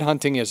me, shed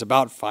hunting is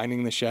about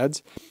finding the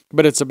sheds,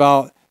 but it's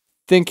about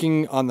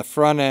thinking on the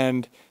front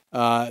end,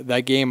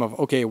 that game of,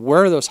 okay,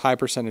 where are those high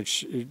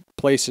percentage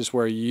places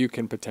where you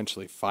can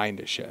potentially find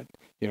a shed?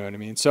 You know what I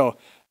mean? So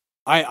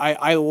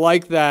I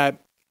like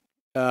that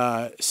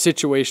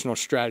situational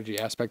strategy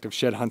aspect of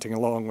shed hunting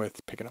along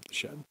with picking up the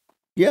shed.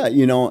 Yeah,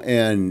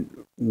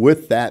 and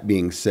with that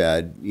being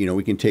said,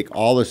 we can take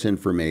all this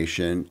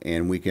information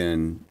and we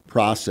can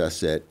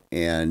process it,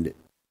 and,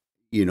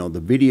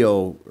 the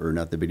video, or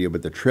not the video,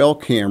 but the trail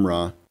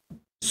camera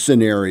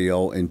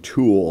scenario and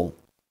tool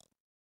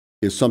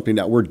is something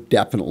that we're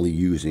definitely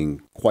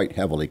using quite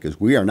heavily because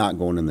we are not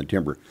going in the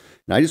timber.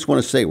 And I just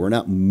want to say, we're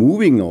not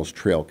moving those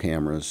trail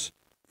cameras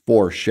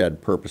for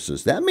shed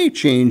purposes. That may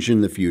change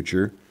in the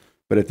future,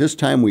 but at this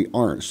time we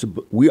aren't.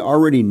 So we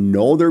already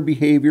know their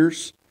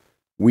behaviors.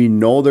 We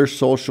know their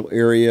social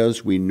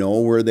areas. We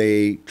know where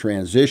they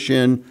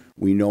transition.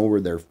 We know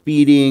where they're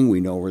feeding. We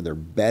know where they're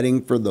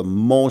bedding. For the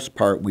most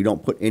part, we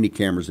don't put any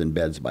cameras in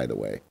beds, by the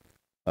way.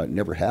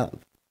 Never have.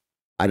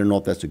 I don't know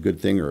if that's a good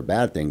thing or a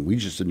bad thing. We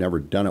just have never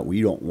done it.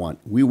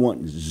 We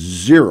want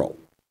zero.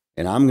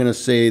 And I'm going to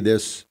say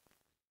this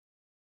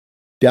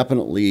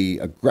definitely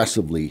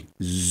aggressively,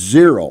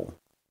 zero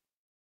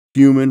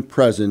human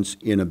presence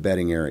in a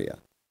bedding area.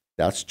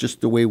 That's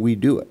just the way we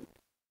do it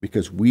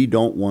because we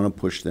don't want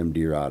to push them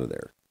deer out of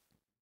there.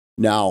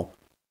 Now,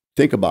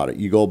 think about it.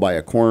 You go by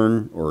a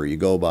corn or you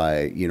go by,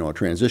 a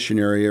transition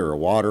area or a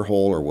water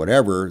hole or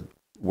whatever.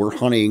 We're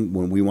hunting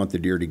when we want the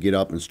deer to get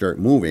up and start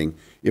moving.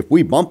 If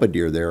we bump a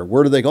deer there,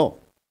 where do they go?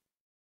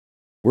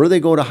 Where do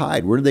they go to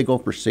hide? Where do they go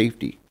for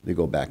safety? They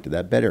go back to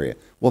that bed area.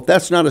 Well, if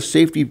that's not a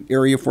safety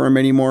area for them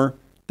anymore,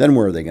 then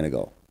where are they going to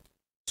go?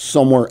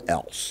 Somewhere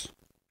else.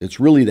 It's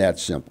really that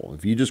simple.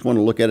 If you just want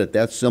to look at it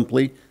that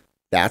simply,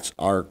 that's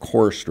our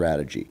core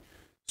strategy.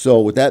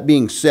 So with that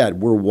being said,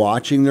 we're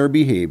watching their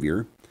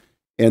behavior,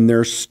 and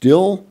they're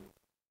still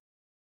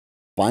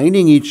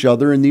finding each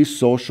other in these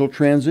social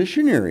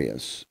transition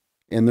areas.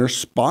 And they're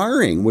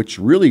sparring, which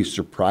really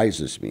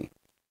surprises me.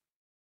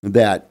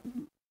 That,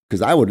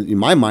 because I would, in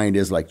my mind,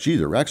 is like, gee,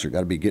 the wrecks are got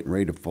to be getting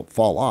ready to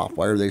fall off.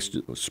 Why are they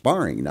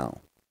sparring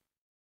now?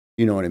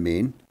 You know what I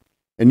mean?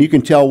 And you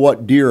can tell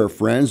what deer are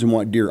friends and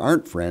what deer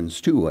aren't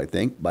friends too, I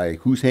think, by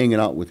who's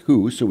hanging out with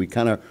who. So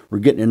we're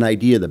getting an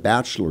idea of the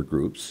bachelor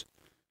groups.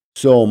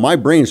 So my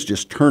brain's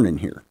just turning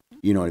here.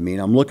 You know what I mean?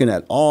 I'm looking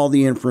at all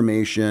the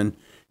information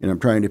and I'm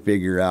trying to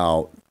figure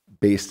out,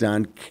 based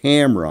on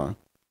camera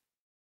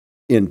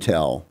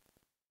intel,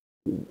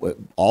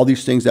 all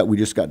these things that we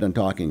just got done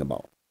talking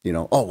about.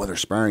 Well, they're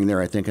sparring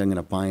there. I think I'm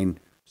going to find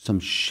some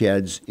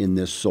sheds in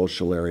this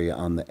social area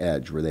on the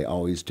edge where they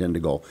always tend to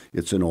go.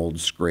 It's an old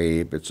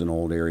scrape. It's an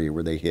old area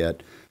where they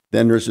hit.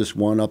 Then there's this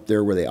one up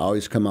there where they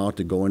always come out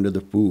to go into the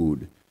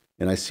food,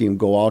 and I see them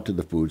go out to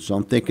the food. So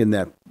I'm thinking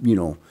that,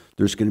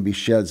 there's going to be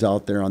sheds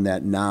out there on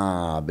that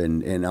knob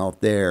and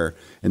out there.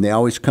 And they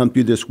always come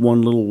through this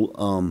one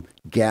little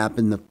gap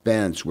in the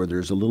fence where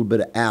there's a little bit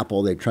of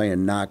apple they try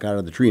and knock out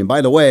of the tree. And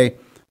by the way,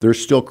 there's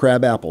still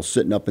crab apples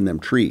sitting up in them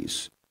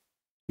trees.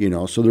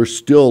 So there's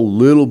still a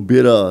little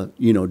bit of,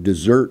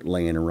 dessert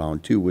laying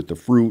around too with the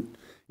fruit.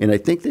 And I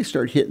think they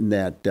start hitting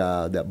that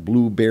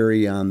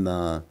blueberry on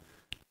the,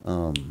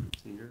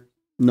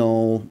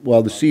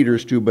 the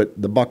cedars too,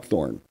 but the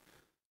buckthorn.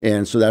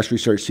 And so that's where you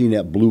start seeing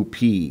that blue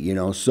pea,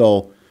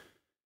 So,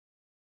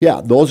 yeah,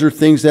 those are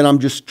things that I'm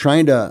just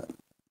trying to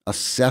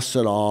assess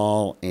it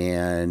all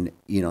and,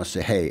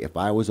 say, hey, if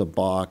I was a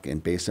buck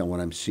and based on what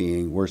I'm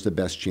seeing, where's the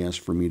best chance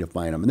for me to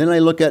find them? And then I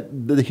look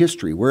at the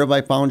history. Where have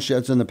I found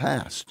sheds in the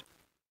past?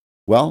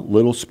 Well,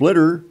 Little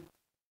Splitter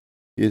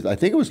I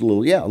think it was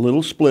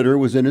Little Splitter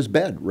was in his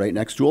bed right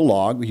next to a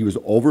log. He was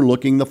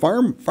overlooking the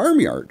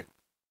farmyard,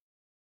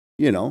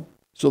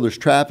 So there's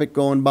traffic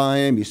going by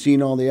him. He's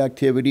seen all the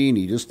activity,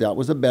 and that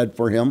was a bed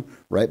for him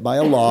right by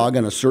a log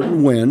on a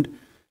certain wind.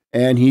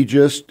 And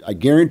I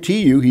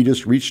guarantee you, he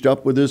just reached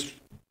up with his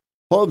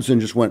hooves and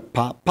just went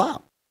pop,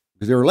 pop,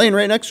 because they were laying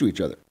right next to each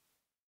other.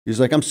 He's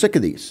like, I'm sick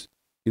of these.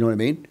 You know what I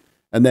mean?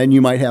 And then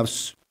you might have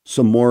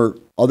some more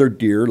other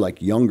deer,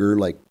 like younger,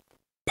 like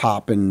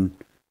popping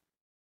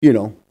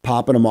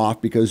them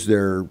off because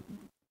they're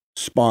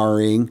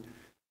sparring.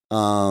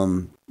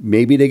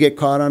 Maybe they get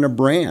caught on a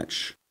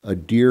branch. A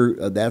deer,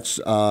 that's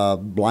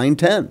blind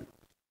 10,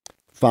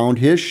 found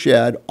his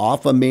shed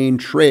off a main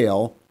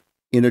trail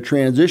in a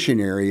transition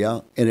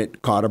area, and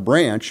it caught a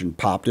branch and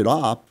popped it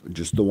off,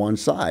 just the one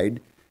side,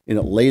 and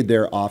it laid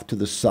there off to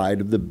the side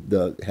of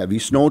the heavy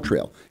snow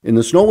trail. And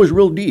the snow was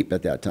real deep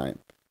at that time,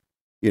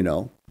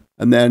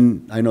 And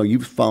then I know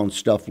you've found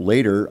stuff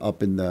later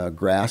up in the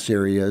grass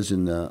areas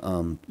and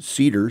the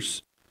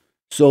cedars.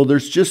 So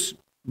there's just,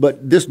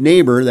 but this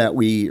neighbor that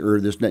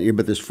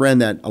this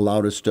friend that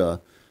allowed us to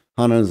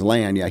hunt on his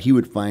land, yeah, he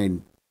would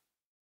find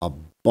a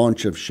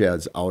bunch of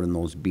sheds out in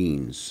those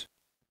beans.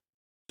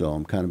 So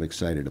I'm kind of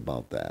excited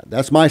about that.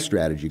 That's my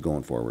strategy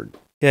going forward.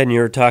 Yeah, and you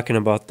were talking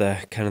about the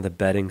kind of the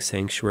bedding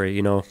sanctuary.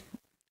 You know,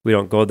 we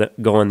don't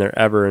go in there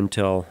ever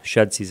until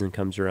shed season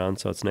comes around.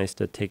 So it's nice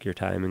to take your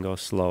time and go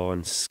slow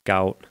and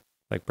scout,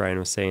 like Brian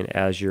was saying,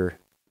 as you're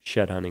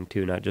shed hunting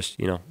too, not just,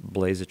 you know,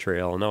 blaze a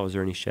trail. No, is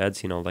there any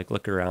sheds? You know, like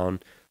look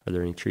around. Are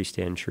there any tree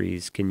stand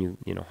trees? Can you,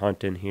 you know,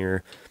 hunt in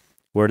here?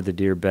 Where did the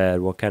deer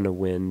bed? What kind of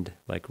wind?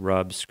 Like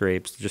rubs,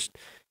 scrapes? Just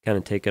kind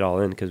of take it all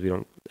in because we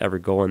don't ever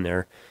go in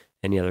there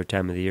any other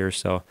time of the year.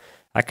 So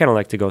I kind of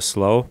like to go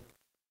slow.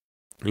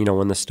 You know,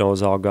 when the snow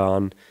is all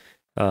gone,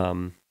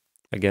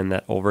 again,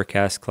 that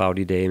overcast,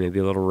 cloudy day, maybe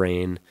a little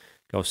rain,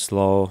 go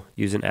slow,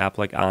 use an app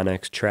like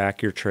Onyx,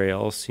 track your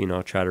trails, you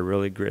know, try to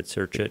really grid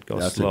search it, go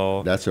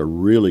slow. That's a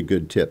really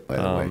good tip, by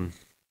the way.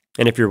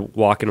 And if you're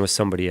walking with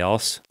somebody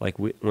else, like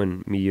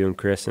when me, you, and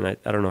Chris, and I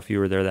don't know if you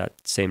were there that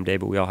same day,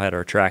 but we all had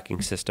our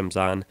tracking systems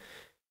on,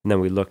 and then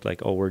we looked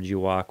like, oh, where'd you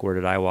walk? Where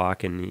did I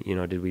walk? And, you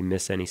know, did we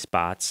miss any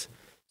spots?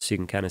 So you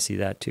can kind of see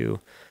that too.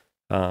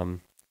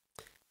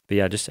 But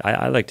yeah, just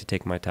I like to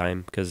take my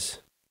time because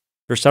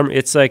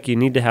it's like you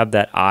need to have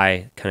that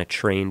eye kind of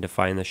trained to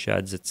find the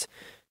sheds. It's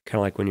kind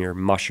of like when you're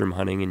mushroom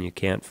hunting and you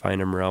can't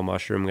find a morel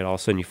mushroom, and all of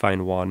a sudden you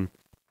find one.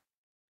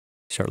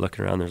 You start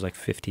looking around, there's like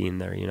 15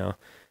 there, you know.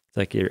 It's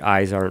like your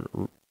eyes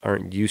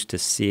aren't used to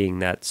seeing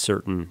that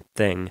certain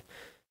thing.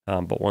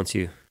 But once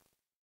you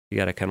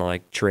got to kind of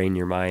like train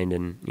your mind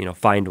and, you know,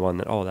 find one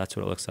that, oh, that's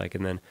what it looks like.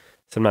 And then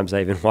sometimes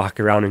I even walk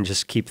around and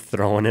just keep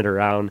throwing it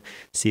around,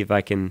 see if I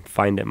can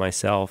find it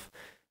myself.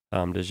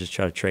 To just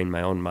try to train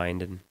my own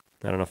mind. And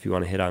I don't know if you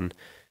want to hit on,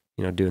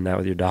 you know, doing that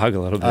with your dog a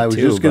little bit too. I was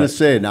just going to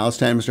say, now it's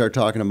time to start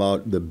talking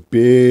about the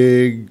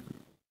big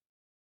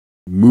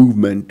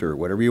movement or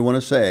whatever you want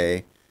to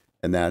say,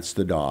 and that's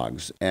the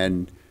dogs.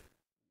 And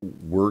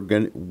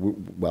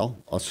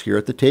us here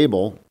at the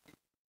table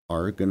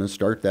are going to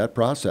start that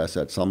process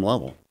at some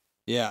level.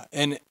 Yeah,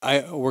 and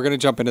we're going to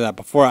jump into that.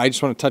 I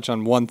just want to touch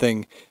on one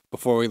thing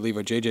before we leave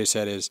what JJ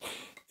said is,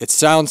 it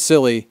sounds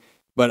silly,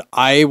 but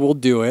I will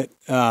do it.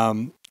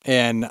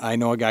 And I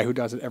know a guy who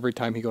does it every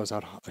time he goes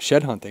out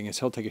shed hunting is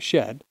he'll take a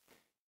shed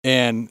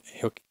and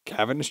he'll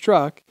have it in his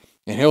truck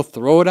and he'll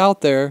throw it out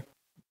there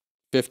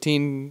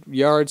 15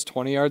 yards,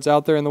 20 yards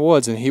out there in the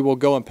woods, and he will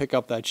go and pick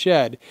up that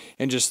shed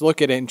and just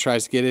look at it and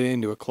tries to get it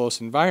into a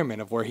close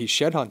environment of where he's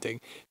shed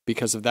hunting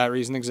because of that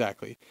reason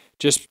exactly.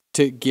 Just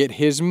to get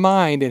his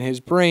mind and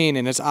his brain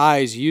and his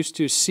eyes used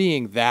to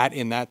seeing that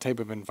in that type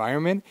of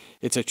environment.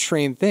 It's a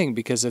trained thing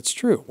because it's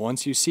true.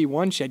 Once you see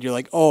one shed, you're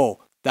like,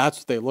 oh, that's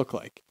what they look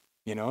like.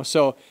 You know,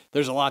 so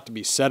there's a lot to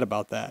be said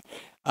about that.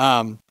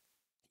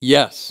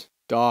 Yes,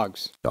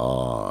 dogs.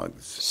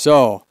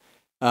 So,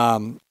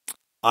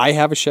 I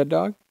have a shed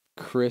dog.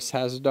 Chris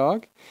has a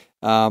dog.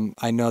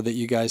 I know that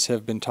you guys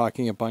have been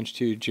talking a bunch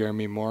to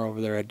Jeremy Moore over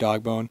there at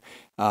Dogbone.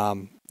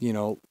 You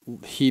know,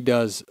 he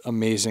does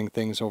amazing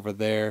things over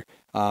there.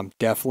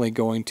 Definitely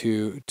going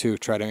to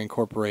try to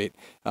incorporate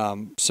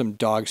some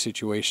dog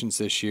situations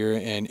this year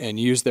and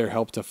use their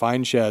help to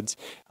find sheds.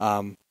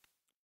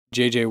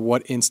 JJ,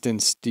 what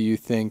instance do you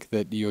think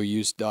that you'll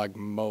use dog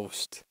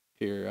most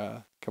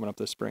here coming up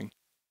this spring?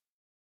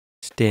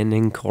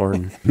 Standing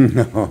corn.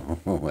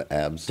 No,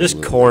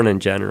 absolutely. Just corn in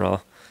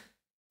general.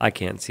 I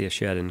can't see a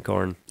shed in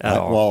corn at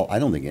all. Well, I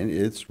don't think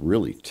it's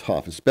really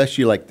tough,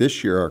 especially like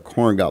this year. Our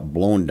corn got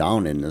blown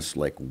down in this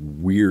like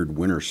weird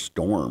winter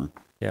storm.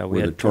 Yeah,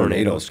 where the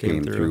tornadoes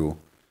came through.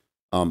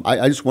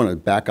 I just want to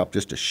back up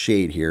just a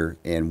shade here,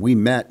 and we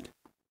met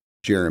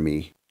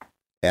Jeremy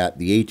at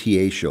the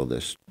ATA show.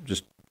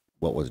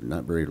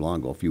 Not very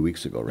long ago, a few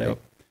weeks ago, right? Yep.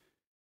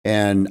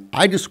 And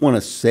I just want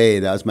to say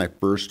that was my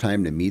first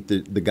time to meet the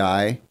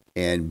guy,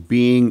 and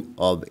being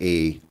of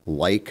a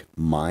like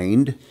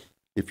mind,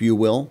 if you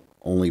will,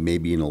 only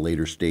maybe in a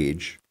later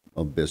stage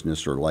of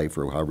business or life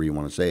or however you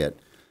want to say it.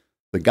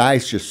 The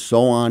guy's just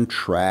so on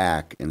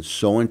track and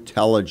so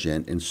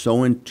intelligent and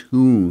so in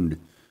tune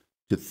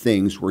to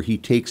things where he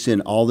takes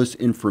in all this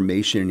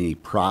information and he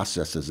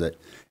processes it.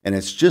 And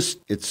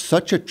it's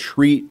such a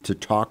treat to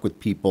talk with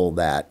people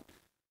that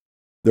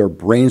their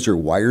brains are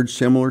wired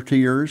similar to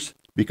yours,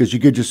 because you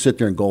could just sit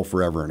there and go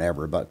forever and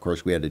ever. But of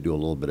course, we had to do a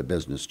little bit of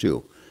business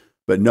too.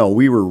 But no,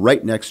 we were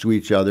right next to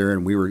each other,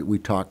 and we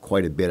talked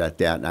quite a bit at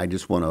that. And I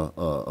just want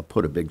to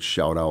put a big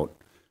shout out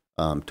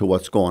to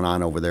what's going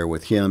on over there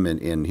with him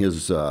and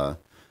his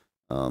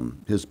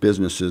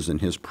businesses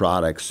and his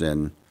products,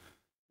 and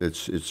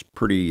it's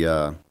pretty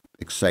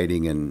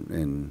exciting,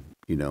 and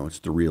you know, it's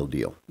the real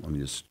deal. Let me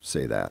just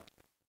say that.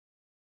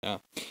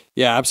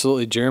 Yeah,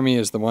 absolutely. Jeremy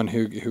is the one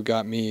who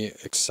got me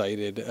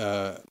excited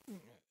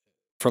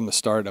from the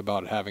start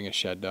about having a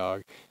shed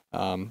dog.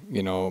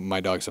 You know,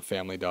 my dog's a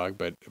family dog,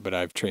 but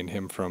I've trained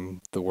him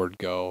from the word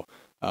go.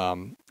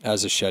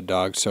 as a shed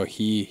dog. So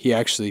he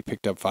actually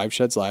picked up 5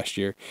 sheds last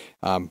year.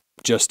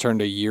 Just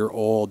turned a year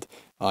old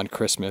on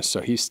Christmas,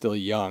 so he's still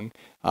young.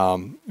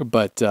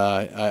 But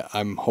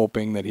I'm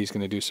hoping that he's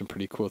going to do some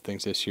pretty cool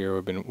things this year.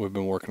 We've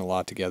been working a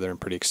lot together and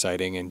pretty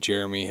exciting. And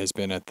Jeremy has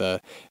been at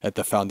the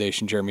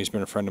foundation. Jeremy's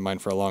been a friend of mine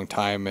for a long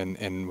time,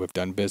 and we've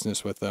done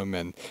business with him.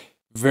 And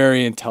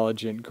very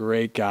intelligent,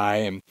 great guy,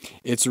 and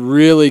it's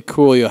really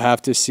cool. You'll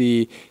have to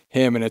see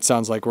him, and it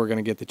sounds like we're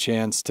going to get the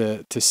chance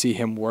to see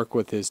him work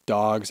with his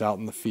dogs out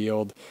in the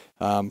field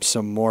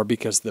some more,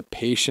 because the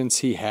patience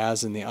he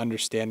has and the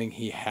understanding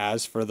he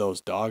has for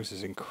those dogs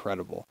is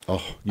incredible.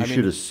 Oh, you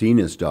should have seen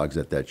his dogs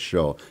at that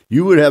show.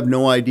 You would have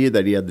no idea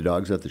that he had the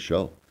dogs at the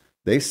show.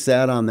 They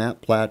sat on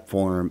that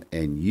platform,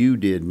 and you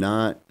didn't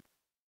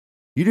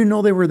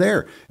know they were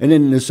there. And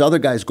then this other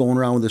guy's going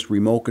around with this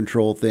remote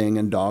control thing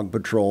and dog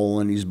patrol,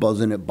 and he's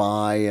buzzing it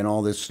by, and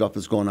all this stuff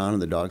is going on,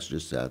 and the dogs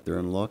just sat there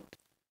and looked.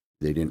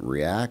 They didn't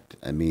react.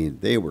 I mean,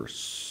 they were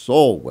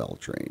so well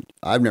trained.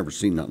 I've never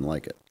seen nothing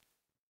like it.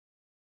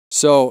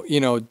 So,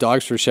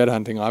 dogs for shed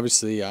hunting,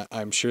 obviously,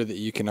 I'm sure that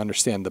you can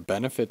understand the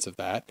benefits of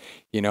that.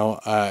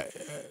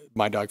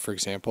 My dog, for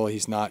example,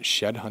 he's not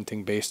shed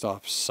hunting based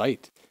off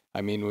sight.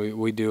 I mean,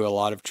 we do a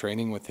lot of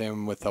training with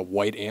him with a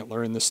white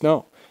antler in the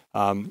snow.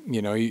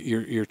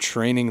 You're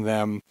training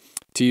them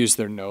to use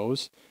their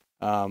nose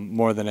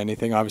more than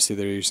anything. Obviously,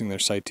 they're using their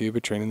sight too,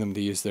 but training them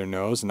to use their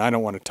nose. And I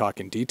don't want to talk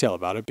in detail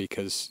about it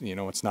because,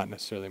 it's not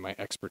necessarily my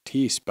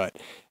expertise, but,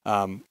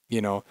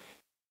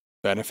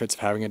 benefits of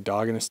having a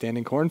dog in a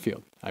standing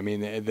cornfield. I mean,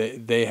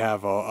 they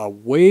have a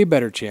way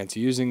better chance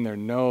of using their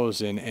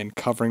nose and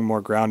covering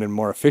more ground and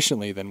more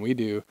efficiently than we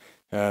do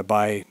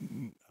by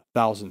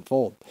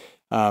 1,000-fold.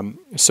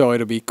 So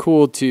it'll be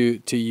cool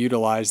to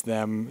utilize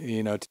them,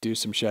 to do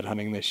some shed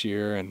hunting this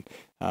year, and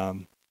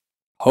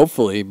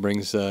hopefully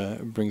brings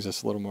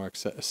us a little more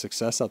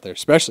success out there,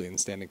 especially in the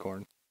standing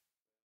corn.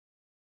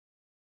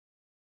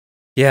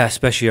 Yeah,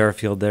 especially our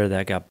field there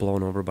that got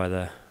blown over by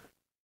the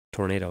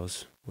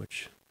tornadoes,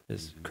 which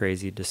is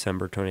crazy,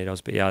 December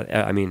tornadoes. But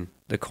yeah, I mean,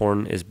 the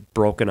corn is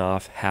broken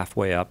off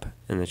halfway up,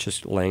 and it's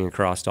just laying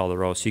across all the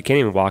rows. So you can't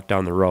even walk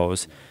down the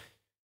rows.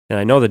 And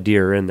I know the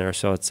deer are in there,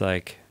 so it's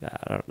like,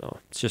 I don't know.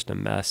 It's just a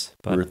mess.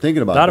 But we were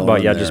thinking about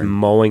just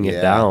mowing it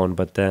down,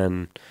 but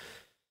then,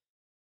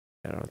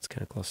 I don't know, it's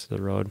kind of close to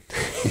the road.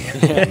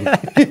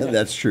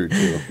 That's true,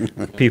 too.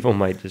 People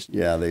might just...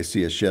 Yeah, they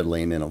see a shed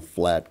laying in a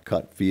flat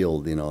cut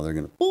field, they're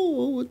going to,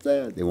 oh, what's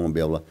that? They won't be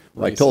able to...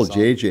 Well, I told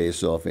JJ,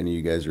 so if any of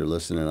you guys are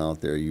listening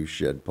out there, you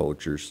shed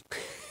poachers,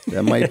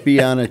 that might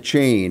be on a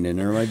chain, and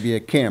there might be a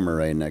camera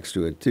right next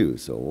to it, too.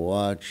 So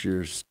watch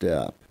your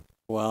step.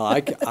 Well,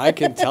 I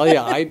can tell you,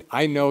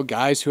 I know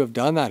guys who have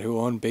done that, who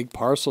own big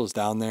parcels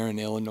down there in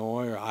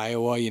Illinois or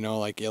Iowa.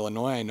 Like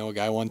Illinois, I know a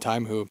guy one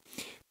time who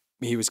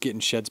he was getting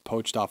sheds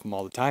poached off him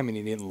all the time, and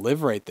he didn't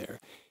live right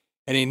there.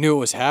 And he knew it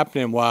was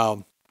happening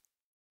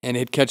and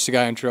he'd catch the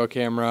guy on trail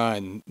camera,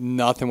 and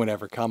nothing would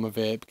ever come of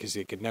it because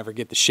they could never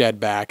get the shed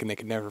back, and they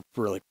could never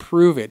really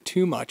prove it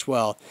too much.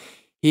 Well,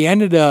 he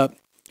ended up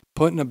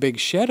putting a big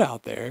shed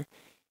out there,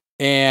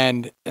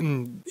 and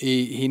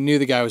he knew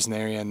the guy was in the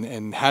area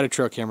and had a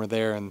trail camera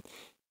there, and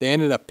they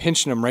ended up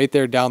pinching him right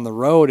there down the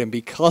road. And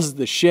because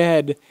the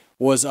shed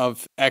was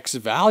of X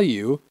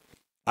value,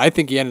 I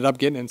think he ended up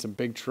getting in some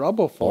big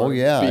trouble for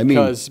it.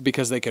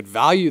 Because they could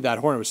value that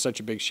horn. It was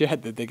such a big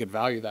shed that they could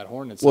value that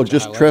horn. Well,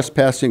 just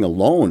trespassing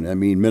alone. I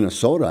mean,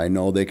 Minnesota, I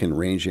know they can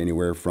range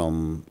anywhere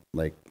from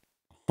like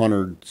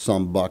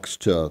 $100-some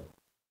to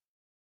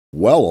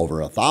well over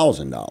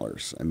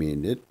 $1,000. I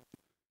mean,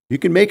 you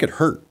can make it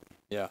hurt.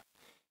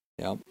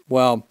 Yeah.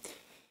 Well,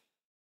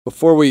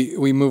 before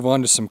we move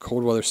on to some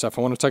cold weather stuff,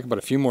 I want to talk about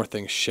a few more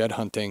things, shed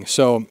hunting.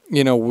 So,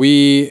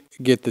 we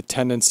get the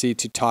tendency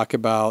to talk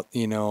about,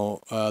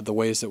 the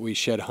ways that we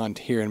shed hunt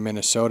here in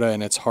Minnesota,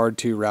 and it's hard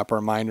to wrap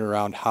our mind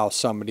around how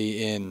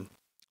somebody in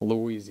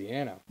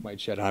Louisiana might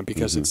shed hunt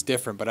because it's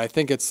different. But I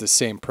think it's the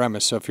same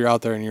premise. So if you're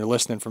out there and you're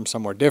listening from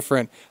somewhere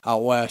different,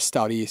 out west,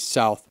 out east,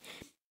 south,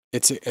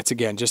 it's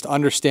again, just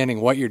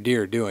understanding what your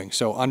deer are doing.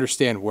 So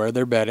understand where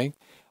they're bedding.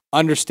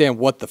 Understand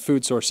what the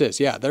food source is.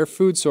 Yeah, their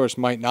food source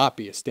might not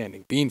be a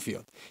standing bean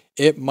field.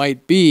 It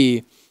might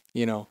be,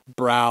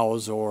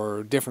 browse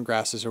or different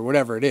grasses or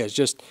whatever it is.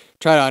 Just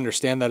try to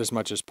understand that as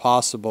much as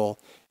possible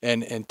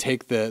and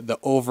take the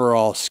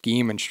overall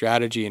scheme and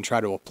strategy and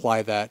try to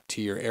apply that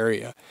to your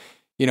area.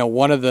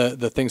 One of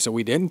the things that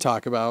we didn't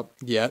talk about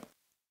yet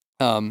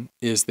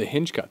is the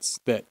hinge cuts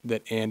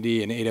that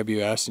Andy and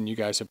AWS and you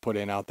guys have put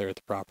in out there at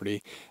the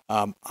property.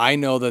 I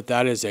know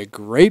that is a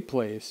great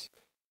place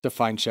to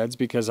find sheds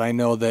because I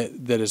know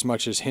that as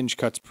much as hinge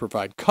cuts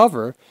provide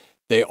cover,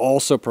 they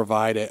also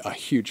provide a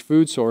huge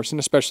food source, and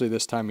especially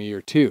this time of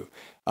year too.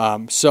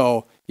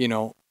 So,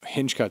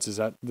 hinge cuts, is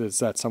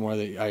that somewhere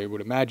that I would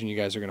imagine you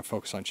guys are going to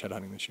focus on shed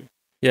hunting this year?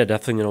 Yeah,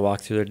 definitely going to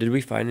walk through there. Did we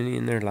find any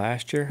in there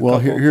last year? Well,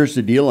 here's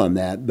the deal on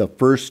that. The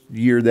first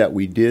year that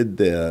we did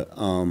the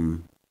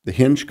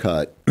hinge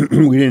cut,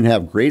 we didn't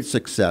have great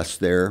success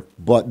there,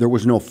 but there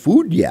was no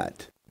food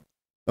yet.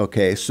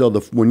 Okay, so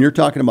when you're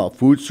talking about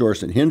food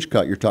source and hinge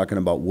cut, you're talking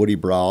about woody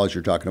browse.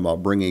 You're talking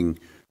about bringing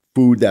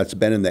food that's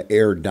been in the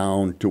air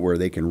down to where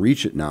they can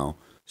reach it now.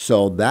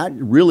 So that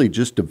really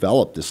just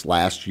developed this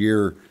last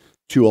year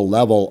to a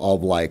level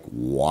of like,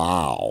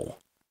 wow,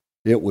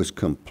 it was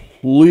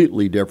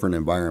completely different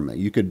environment.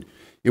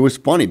 It was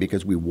funny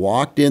because we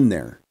walked in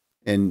there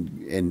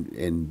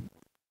and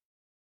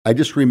I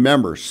just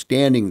remember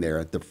standing there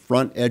at the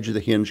front edge of the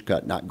hinge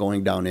cut, not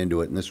going down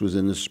into it. And this was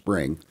in the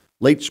spring,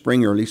 late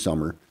spring, early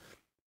summer,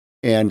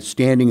 and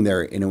standing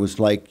there. And it was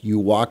like you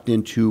walked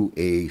into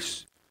a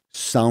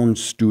sound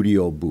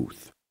studio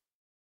booth.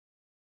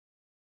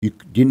 You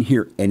didn't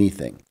hear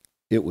anything.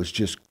 It was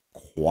just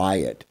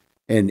quiet.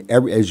 And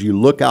as you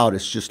look out,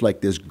 it's just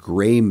like this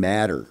gray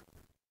matter,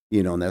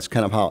 and that's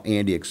kind of how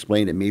Andy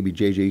explained it. Maybe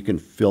JJ, you can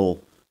fill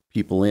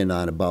people in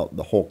on about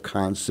the whole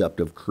concept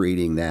of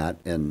creating that.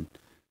 And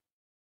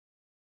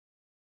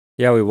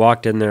yeah, we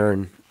walked in there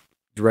and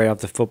right off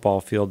the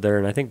football field there,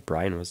 and I think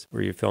Brian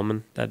were you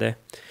filming that day?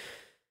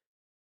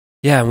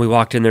 Yeah, and we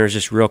walked in there, it was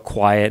just real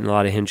quiet and a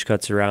lot of hinge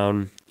cuts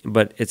around.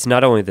 But it's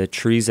not only the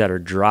trees that are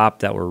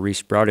dropped that were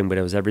resprouting, but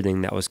it was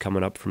everything that was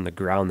coming up from the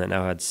ground that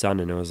now had sun,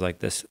 and it was like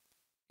this,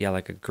 yeah,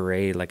 like a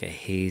gray, like a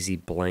hazy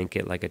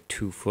blanket, like a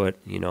 2 foot,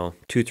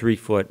 2-3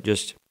 foot,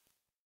 just,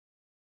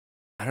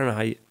 I don't know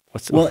how you,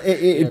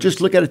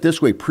 just look at it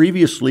this way.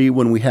 Previously,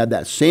 when we had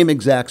that same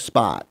exact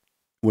spot,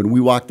 when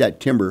we walked that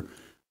timber,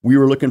 we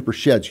were looking for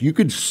sheds. You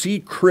could see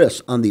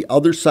Chris on the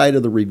other side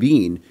of the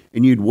ravine,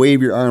 and you'd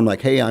wave your arm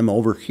like, hey, I'm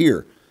over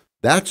here.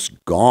 That's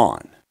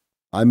gone.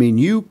 I mean,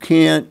 you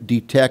can't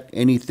detect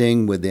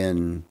anything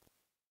within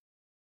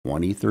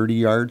 20, 30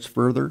 yards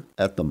further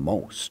at the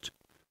most.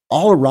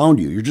 All around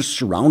you, you're just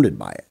surrounded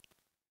by it.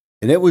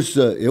 And it was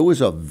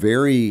a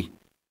very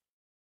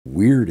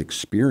weird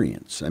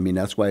experience. I mean,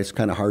 that's why it's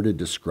kind of hard to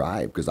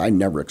describe, because I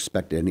never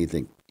expected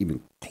anything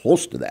even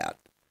close to that.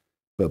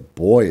 But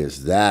boy,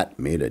 has that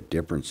made a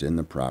difference in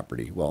the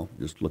property. Well,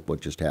 just look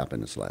what just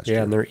happened this last year.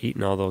 Yeah, and they're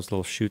eating all those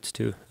little shoots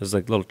too. There's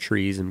like little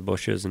trees and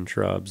bushes and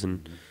shrubs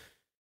and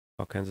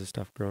all kinds of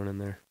stuff growing in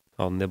there,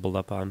 all nibbled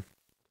up on.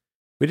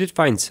 We did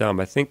find some.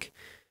 I think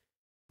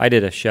I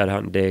did a shed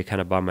hunting day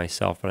kind of by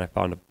myself, and I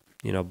found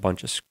a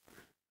bunch of,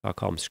 I'll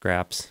call them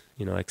scraps,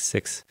 like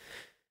six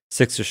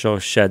or so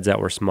sheds that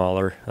were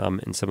smaller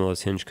in some of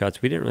those hinge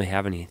cuts. We didn't really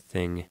have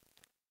anything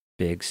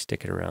big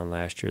sticking around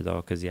last year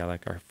though, because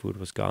like our food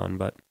was gone.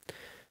 But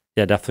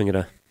yeah, definitely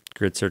gonna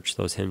grid search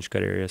those hinge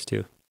cut areas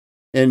too.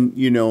 And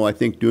I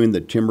think doing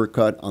the timber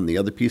cut on the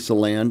other piece of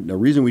land, the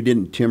reason we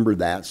didn't timber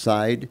that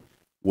side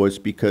was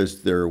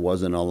because there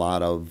wasn't a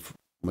lot of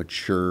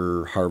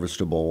mature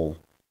harvestable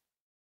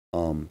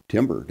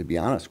timber, to be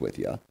honest with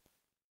you.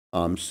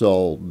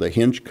 So the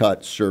hinge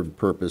cut served the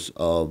purpose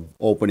of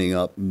opening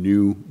up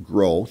new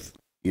growth.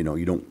 You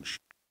don't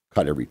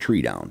cut every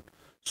tree down.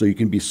 So you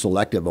can be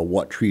selective of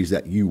what trees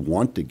that you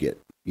want to get,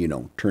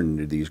 turned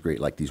into these great,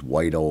 like these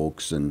white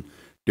oaks and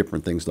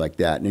different things like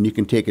that. And then you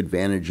can take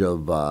advantage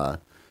of,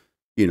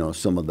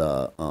 some of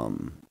the,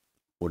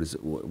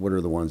 what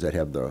are the ones that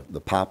have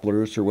the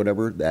poplars or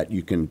whatever, that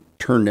you can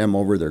turn them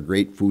over. They're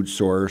great food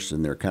source,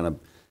 and they're kind of,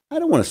 I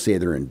don't want to say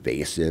they're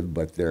invasive,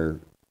 but they're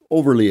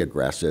overly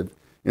aggressive.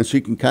 And so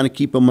you can kind of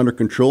keep them under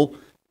control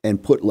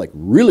and put like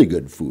really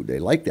good food. They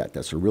like that.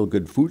 That's a real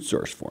good food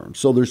source for them.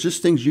 So there's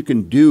just things you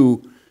can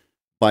do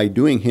by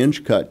doing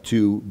hinge cut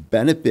to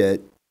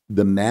benefit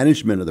the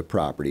management of the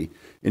property.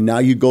 And now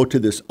you go to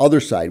this other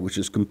side, which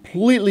is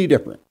completely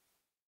different.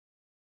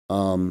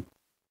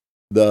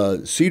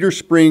 The Cedar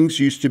Springs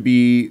used to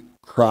be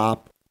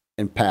crop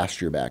and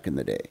pasture back in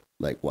the day,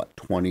 like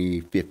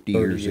 20, 50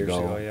 years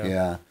ago.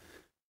 Yeah.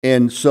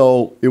 And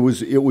so it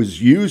was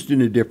used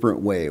in a different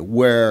way,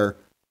 where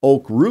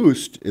Oak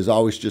Roost has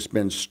always just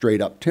been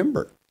straight up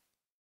timber.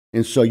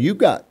 And so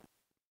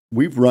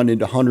we've run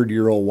into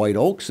 100-year-old white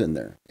oaks in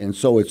there. And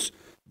so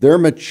they're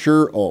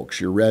mature oaks,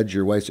 your reds,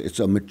 your whites. It's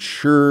a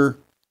mature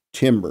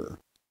timber,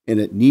 and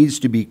it needs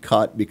to be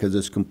cut because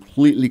it's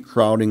completely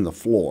crowding the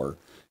floor.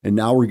 And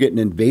now we're getting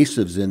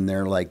invasives in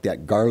there like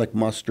that garlic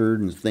mustard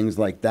and things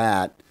like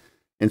that.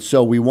 And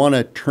so we want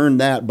to turn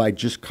that by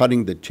just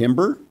cutting the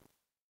timber.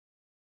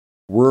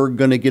 We're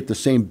going to get the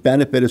same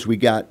benefit as we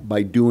got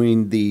by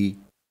doing the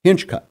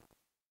hinge cut.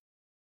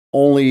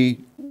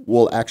 Only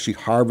we'll actually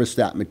harvest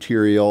that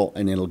material,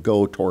 and it'll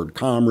go toward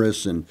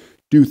commerce and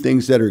do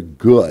things that are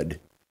good,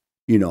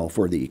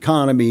 for the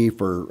economy,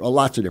 for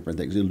lots of different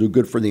things. It'll do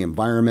good for the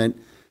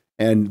environment.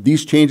 And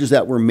these changes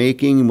that we're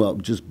making,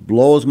 what just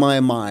blows my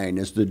mind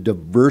is the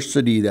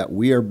diversity that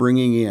we are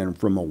bringing in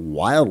from a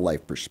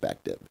wildlife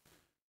perspective,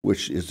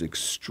 which is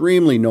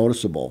extremely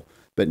noticeable.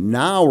 But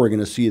now we're going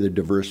to see the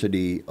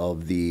diversity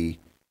of the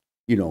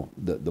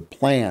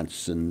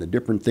plants and the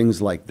different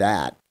things like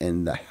that,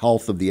 and the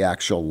health of the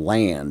actual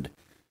land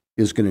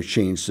is going to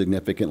change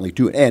significantly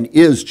too, and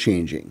is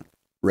changing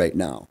right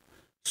now.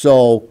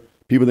 So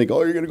people think,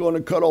 oh, you're going to go in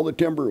and cut all the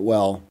timber.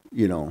 Well,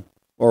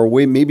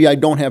 maybe I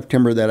don't have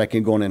timber that I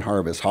can go in and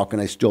harvest. How can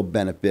I still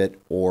benefit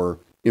or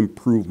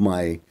improve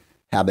my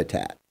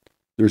habitat?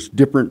 there's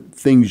different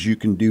things you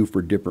can do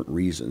for different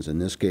reasons. In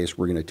this case,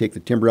 we're going to take the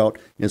timber out,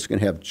 and it's going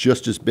to have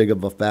just as big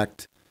of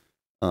effect.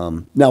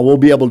 Now we'll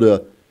be able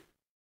to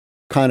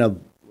kind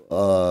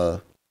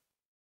of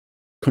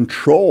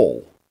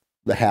control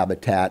the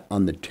habitat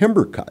on the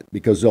timber cut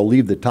because they'll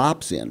leave the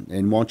tops in.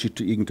 And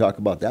you can talk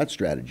about that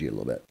strategy a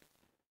little bit.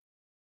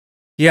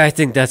 Yeah, I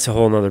think that's a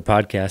whole nother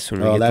podcast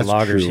when we get the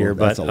loggers here.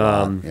 That's but a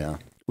lot. Yeah.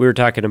 We were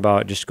talking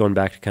about just going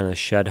back to kind of the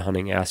shed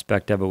hunting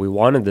aspect of it. We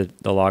wanted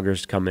the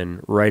loggers to come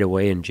in right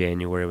away in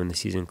January when the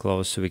season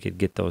closed so we could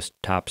get those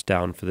tops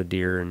down for the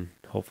deer and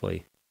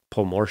hopefully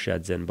pull more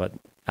sheds in. But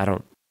I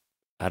don't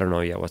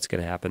know yet what's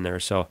going to happen there.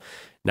 So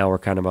now we're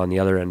kind of on the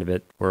other end of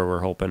it where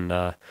we're hoping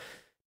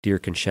deer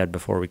can shed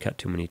before we cut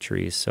too many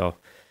trees. So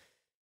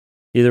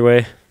either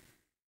way,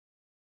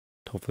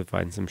 hopefully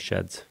find some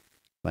sheds.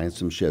 Find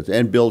some sheds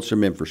and build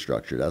some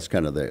infrastructure. That's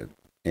kind of the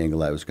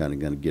angle I was kind of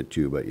going to get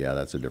to, but yeah,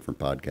 that's a different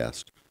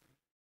podcast.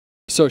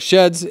 So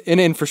sheds and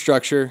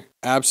infrastructure,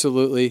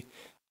 absolutely.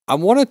 I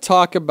want to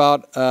talk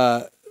about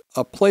a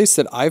place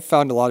that I've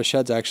found a lot of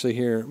sheds actually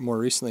here more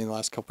recently in the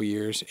last couple of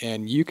years,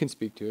 and you can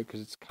speak to it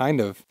because it's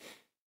kind of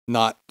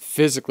not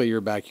physically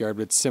your backyard,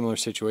 but it's a similar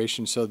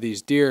situation. So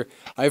these deer,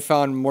 I've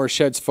found more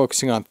sheds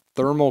focusing on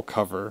thermal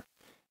cover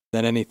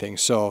than anything.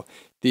 So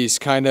these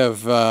kind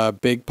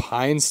of big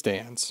pine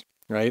stands,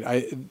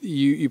 right?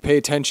 You pay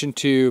attention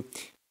to,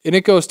 and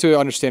it goes to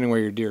understanding where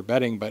your deer are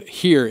bedding, but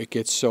here it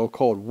gets so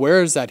cold.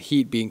 Where is that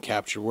heat being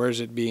captured? Where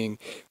is it being,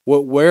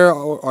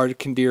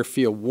 can deer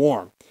feel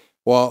warm?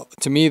 Well,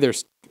 to me,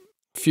 there's a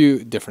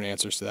few different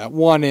answers to that.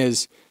 One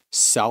is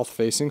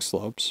south-facing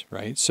slopes,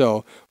 right?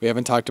 So we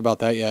haven't talked about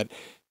that yet.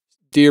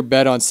 Deer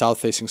bed on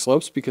south-facing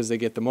slopes because they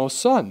get the most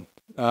sun,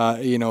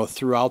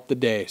 throughout the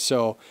day.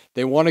 So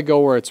they want to go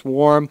where it's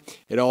warm.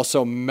 It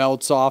also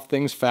melts off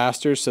things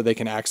faster so they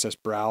can access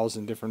browse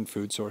and different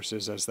food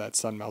sources as that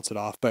sun melts it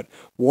off. But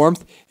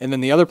warmth, and then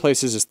the other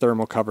places is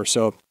thermal cover.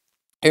 So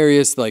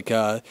areas like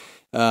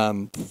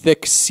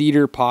thick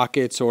cedar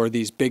pockets or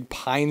these big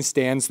pine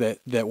stands that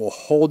will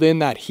hold in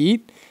that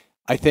heat.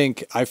 I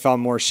think I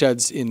found more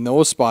sheds in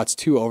those spots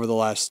too over the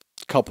last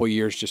couple of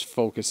years, just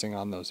focusing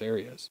on those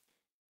areas.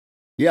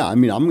 Yeah, I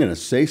mean, I'm going to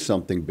say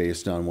something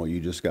based on what you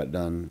just got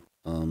done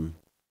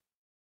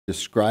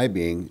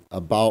describing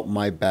about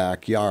my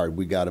backyard.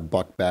 We got a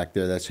buck back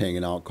there that's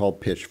hanging out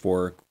called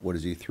Pitchfork. What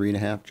is he,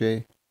 3.5,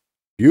 Jay?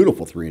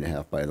 Beautiful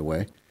 3.5, by the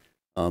way.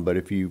 But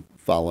if you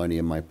follow any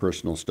of my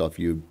personal stuff,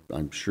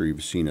 I'm sure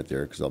you've seen it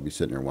there because I'll be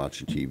sitting there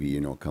watching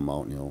TV, come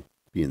out and he'll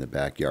be in the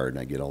backyard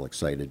and I get all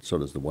excited. So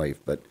does the wife.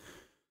 But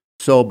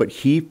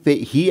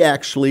he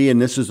actually, and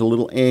this is a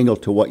little angle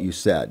to what you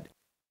said,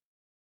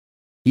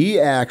 he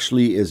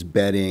actually is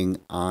bedding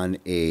on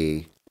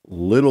a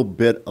little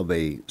bit of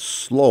a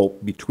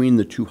slope between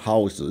the two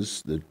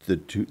houses, the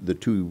two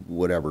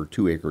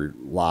 2-acre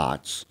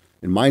lots.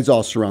 And mine's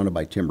all surrounded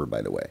by timber,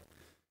 by the way.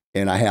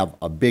 And I have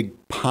a big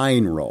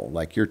pine row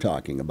like you're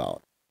talking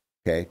about,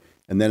 okay?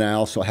 And then I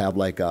also have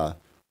like a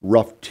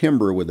rough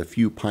timber with a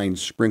few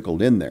pines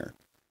sprinkled in there.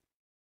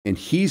 And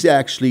he's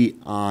actually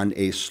on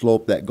a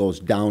slope that goes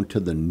down to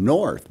the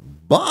north,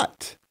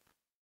 but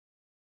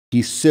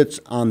he sits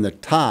on the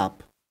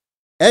top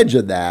edge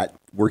of that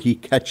where he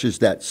catches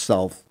that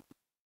south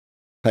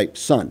type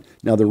sun.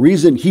 Now, the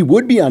reason he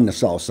would be on the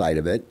south side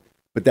of it,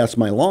 but that's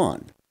my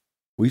lawn.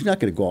 Well, he's not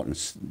going to go out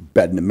and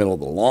bed in the middle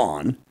of the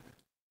lawn.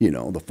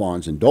 The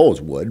fawns and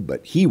does would,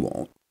 but he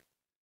won't.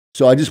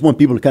 So I just want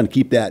people to kind of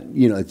keep that,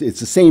 it's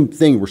the same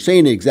thing. We're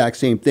saying the exact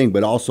same thing,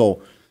 but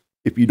also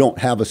if you don't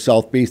have a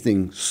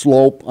south-facing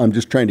slope, I'm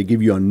just trying to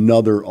give you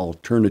another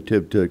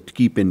alternative to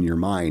keep in your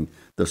mind.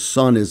 The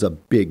sun is a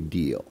big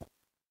deal.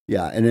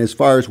 Yeah, and as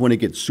far as when it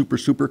gets super,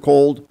 super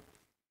cold,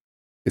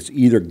 it's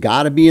either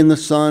got to be in the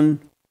sun,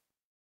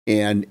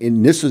 and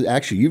this is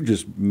actually, you've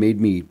just made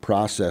me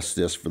process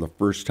this for the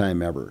first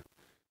time ever.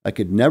 I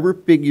could never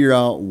figure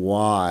out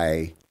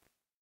why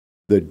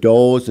the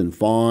does and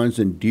fawns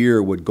and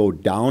deer would go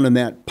down in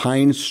that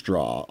pine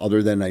straw,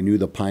 other than I knew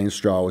the pine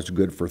straw was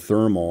good for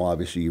thermal.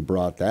 Obviously, you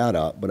brought that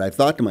up. But I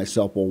thought to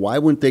myself, well, why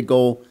wouldn't they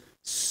go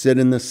sit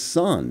in the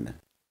sun?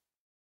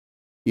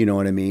 You know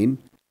what I mean?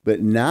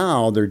 But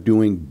now they're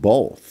doing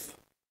both.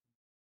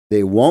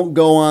 They won't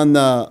go on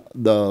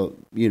the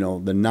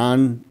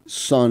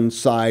non-sun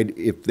side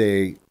if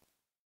they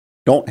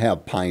don't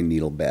have pine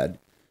needle bed.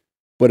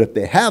 But if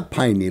they have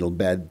pine needle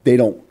bed, they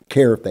don't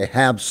care if they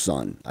have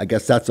sun. I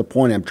guess that's the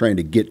point I'm trying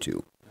to get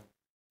to.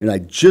 And I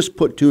just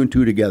put 2 and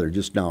 2 together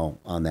just now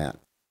on that.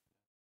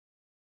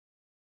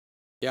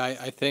 Yeah,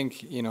 I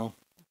think,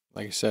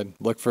 like I said,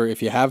 look for,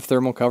 if you have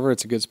thermal cover,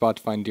 it's a good spot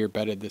to find deer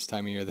bedded this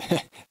time of year.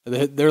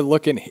 They're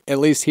looking, at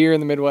least here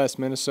in the Midwest,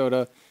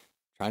 Minnesota,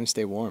 trying to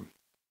stay warm.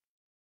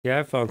 Yeah,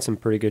 I found some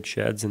pretty good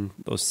sheds in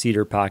those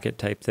cedar pocket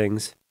type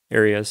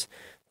areas,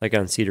 like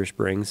on Cedar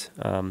Springs,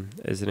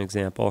 as an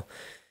example.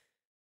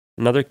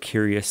 Another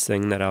curious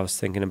thing that I was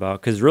thinking about,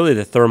 because really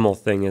the thermal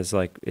thing is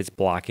like it's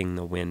blocking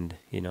the wind,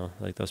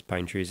 like those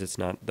pine trees.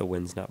 The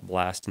wind's not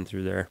blasting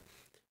through there,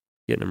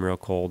 getting them real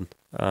cold.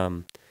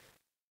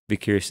 Be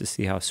curious to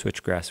see how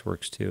switchgrass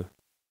works too.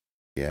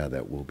 Yeah,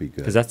 that will be good.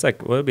 Because that's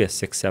like, what would be a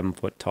 6-7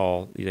 foot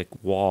tall like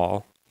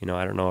wall? You know,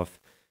 I don't know if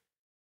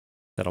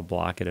that'll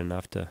block it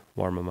enough to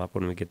warm them up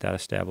when we get that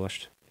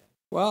established.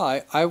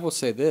 Well, I will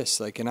say this,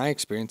 like, and I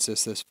experienced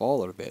this fall a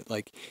little bit.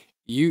 Like,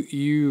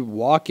 you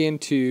walk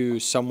into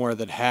somewhere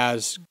that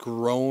has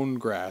grown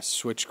grass,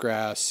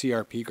 switchgrass,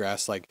 CRP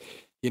grass, like,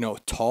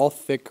 tall,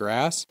 thick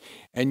grass,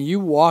 and you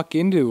walk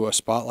into a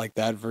spot like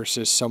that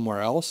versus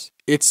somewhere else,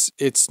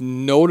 it's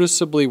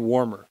noticeably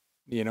warmer.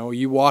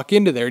 You walk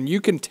into there and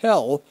you can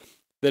tell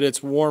that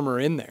it's warmer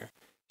in there.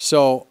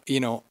 So,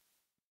 you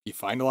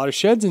find a lot of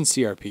sheds in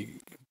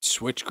CRP,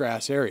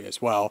 switchgrass areas.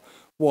 Well,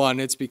 one,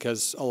 it's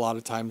because a lot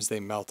of times they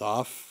melt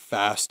off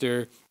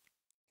faster.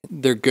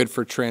 They're good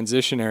for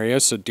transition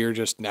areas, so deer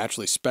just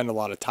naturally spend a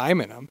lot of time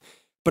in them.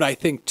 But I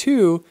think,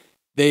 too,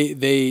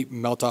 they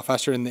melt off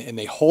faster and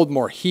they hold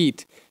more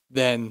heat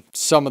than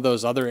some of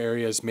those other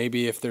areas.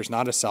 Maybe if there's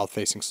not a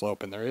south-facing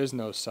slope and there is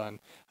no sun,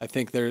 I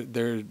think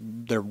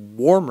they're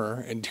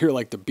warmer and deer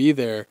like to be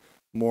there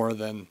more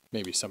than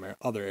maybe some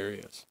other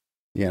areas.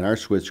 Yeah, and our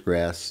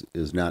switchgrass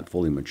is not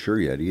fully mature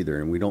yet either,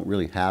 and we don't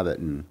really have it.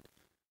 And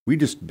we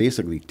just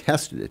basically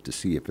tested it to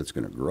see if it's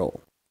going to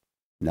grow.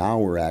 Now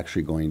we're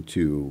actually going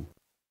to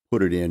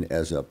put it in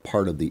as a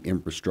part of the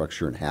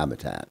infrastructure and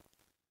habitat.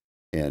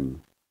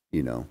 And,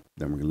 then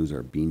we're going to lose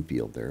our bean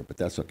field there, but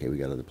that's okay. We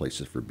got other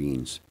places for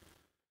beans.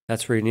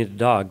 That's where you need a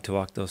dog to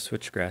walk those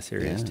switchgrass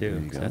areas Yeah, too, there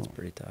you 'cause go. that's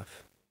pretty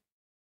tough.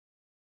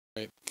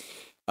 Right.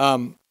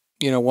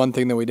 One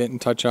thing that we didn't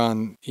touch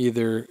on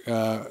either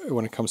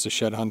when it comes to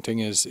shed hunting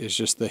is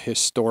just the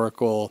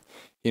historical,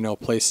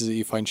 places that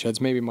you find sheds.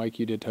 Maybe, Mike,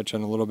 you did touch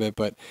on a little bit,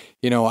 but,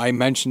 I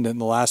mentioned in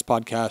the last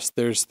podcast,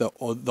 there's the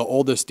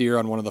oldest deer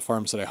on one of the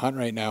farms that I hunt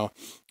right now.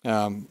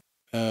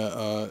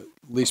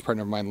 Lease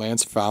partner of mine,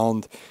 Lance,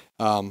 found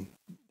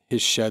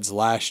his sheds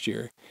last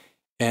year.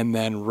 And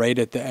then right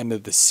at the end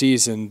of the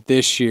season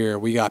this year,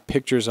 we got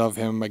pictures of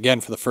him again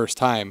for the first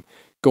time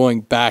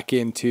going back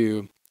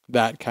into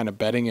that kind of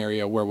bedding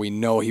area where we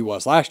know he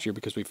was last year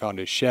because we found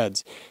his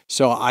sheds.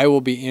 So I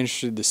will be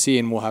interested to see,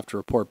 and we'll have to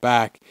report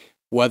back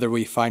whether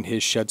we find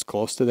his sheds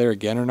close to there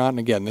again or not. And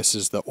again, this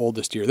is the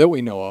oldest deer that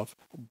we know of,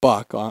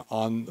 buck,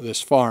 on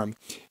this farm.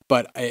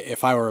 But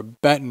if I were a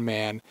betting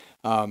man,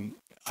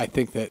 I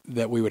think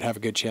that we would have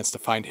a good chance to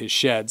find his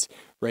sheds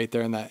right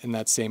there in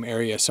that same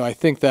area. So I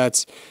think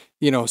that's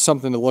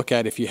something to look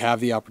at if you have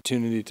the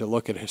opportunity to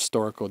look at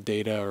historical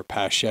data or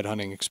past shed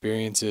hunting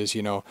experiences.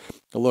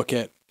 Look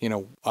at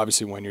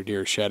obviously when your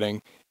deer is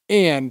shedding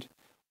and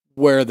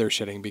where they're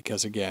shedding,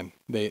 because again,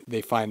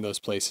 they find those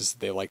places that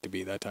they like to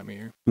be that time of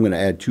year. I'm going to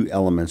add two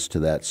elements to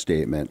that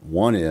statement.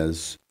 One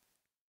is,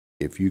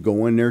 if you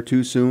go in there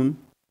too soon,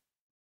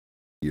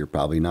 you're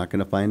probably not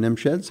going to find them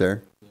sheds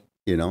there,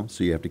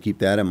 so you have to keep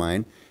that in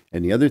mind.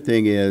 And the other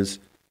thing is,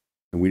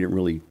 and we didn't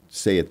really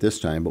say it this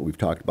time, but we've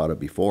talked about it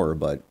before,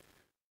 but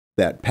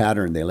that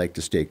pattern, they like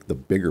to stake, the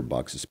bigger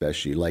bucks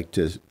especially, like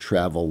to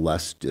travel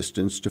less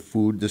distance to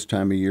food this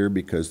time of year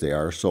because they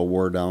are so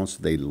wore down.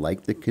 So they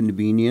like the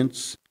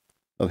convenience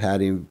of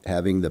having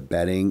the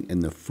bedding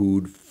and the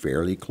food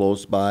fairly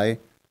close by.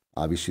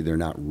 Obviously, they're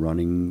not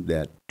running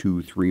that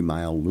 2-3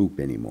 mile loop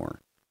anymore.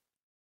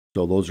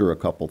 So those are a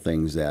couple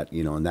things that,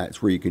 and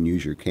that's where you can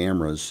use your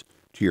cameras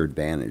to your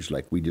advantage.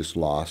 Like, we just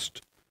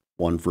lost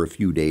one for a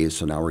few days,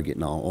 so now we're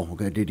getting all, oh,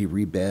 God, did he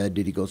rebed?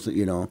 Did he go,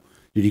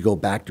 did he go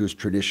back to his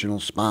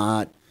traditional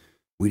spot?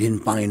 We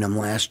didn't find him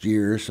last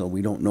year, so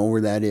we don't know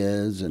where that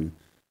is. And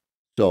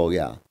so,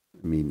 yeah,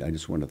 I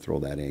just want to throw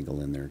that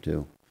angle in there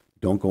too.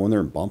 Don't go in there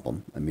and bump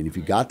them. If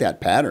you got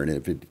that pattern,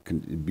 if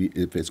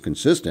it's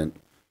consistent,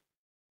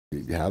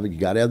 you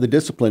got to have the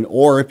discipline.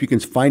 Or if you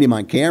can find him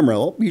on camera,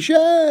 oh, you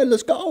should,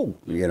 let's go.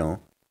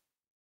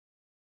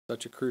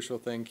 Such a crucial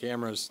thing,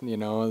 cameras.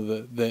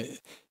 The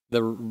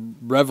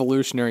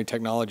revolutionary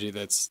technology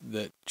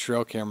that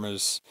trail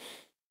cameras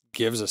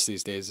gives us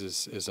these days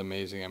is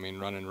amazing.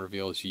 Running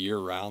reveals year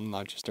round,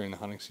 not just during the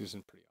hunting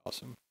season. Pretty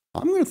awesome.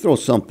 I'm going to throw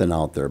something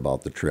out there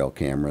about the trail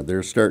camera.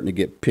 They're starting to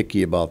get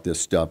picky about this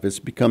stuff. It's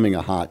becoming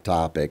a hot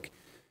topic.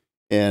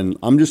 And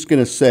I'm just going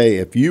to say,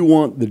 if you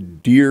want the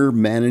deer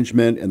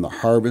management and the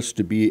harvest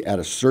to be at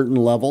a certain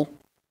level,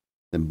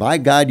 then by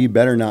God, you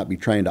better not be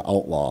trying to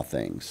outlaw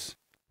things.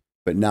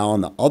 But now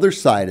on the other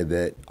side of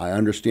it, I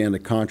understand the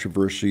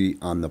controversy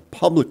on the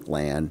public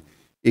land.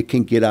 It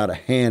can get out of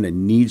hand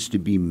and needs to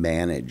be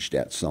managed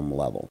at some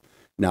level.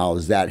 Now,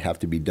 does that have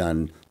to be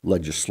done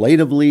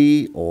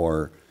legislatively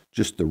or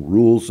just the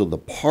rules of the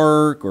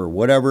park or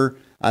whatever?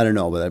 I don't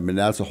know, but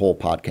that's a whole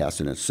podcast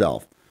in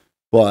itself.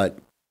 But,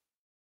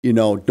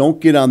 don't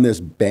get on this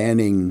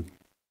banning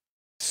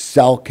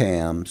cell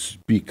cams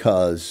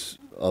because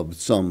of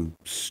some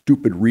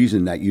stupid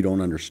reason that you don't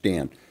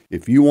understand.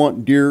 If you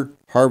want deer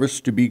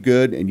harvest to be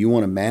good and you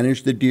want to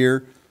manage the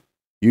deer,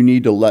 you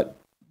need to let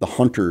the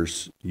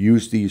hunters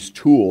use these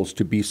tools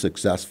to be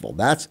successful.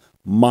 That's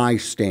my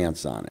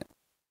stance on it.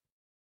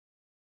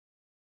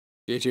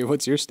 JJ,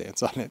 what's your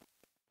stance on it?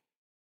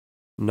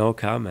 No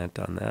comment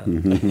on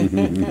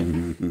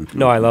that.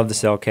 No, I love the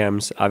cell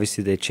cams.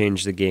 Obviously, they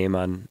changed the game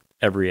on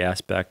every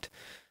aspect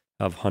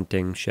of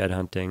hunting, shed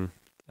hunting.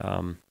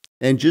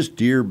 And just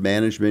deer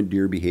management,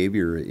 deer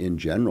behavior in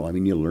general. I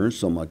mean, you learn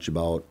so much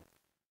about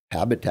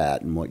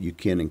habitat and what you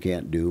can and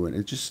can't do. And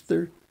it's just,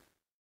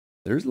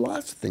 there's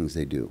lots of things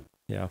they do.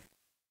 Yeah.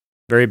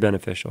 Very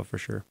beneficial for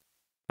sure.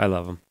 I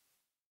love them.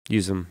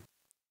 Use them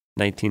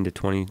 19 to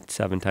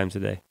 27 times a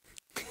day.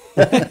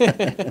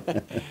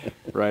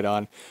 Right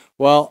on.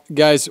 Well,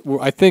 guys,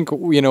 I think,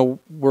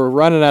 we're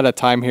running out of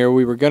time here.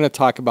 We were going to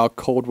talk about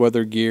cold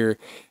weather gear.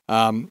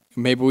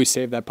 Maybe we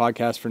save that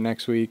podcast for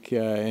next week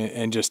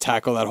and just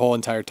tackle that whole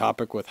entire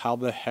topic with how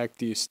the heck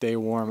do you stay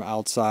warm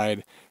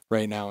outside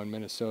right now in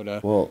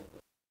Minnesota? Well,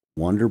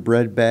 Wonder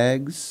Bread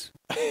bags.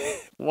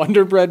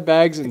 Wonder Bread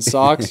bags and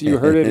socks. You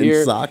heard it and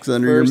here. Socks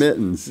under first. your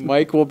mittens.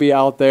 Mike will be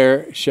out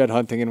there shed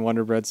hunting in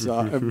Wonder Bread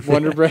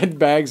Wonder Bread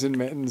bags and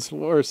mittens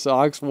or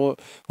socks.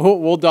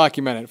 We'll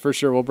document it for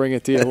sure. We'll bring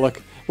it to you.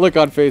 Look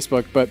on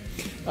Facebook. But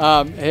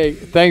hey,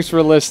 thanks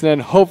for listening.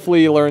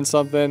 Hopefully you learned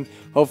something.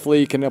 Hopefully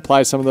you can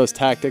apply some of those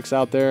tactics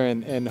out there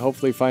and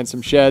hopefully find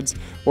some sheds.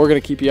 We're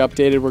going to keep you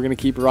updated. We're going to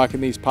keep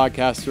rocking these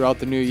podcasts throughout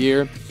the new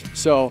year.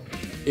 So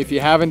if you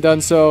haven't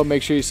done so,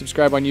 make sure you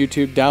subscribe on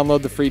YouTube.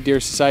 Download the free Deer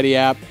Society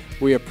app.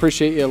 We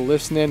appreciate you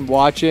listening,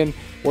 watching.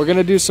 We're going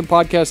to do some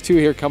podcasts too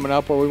here coming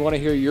up where we want to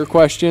hear your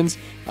questions.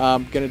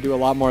 Going to do a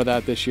lot more of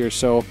that this year.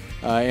 So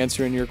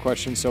answering your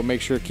questions. So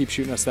make sure to keep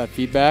shooting us that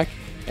feedback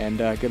and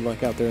good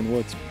luck out there in the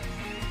woods.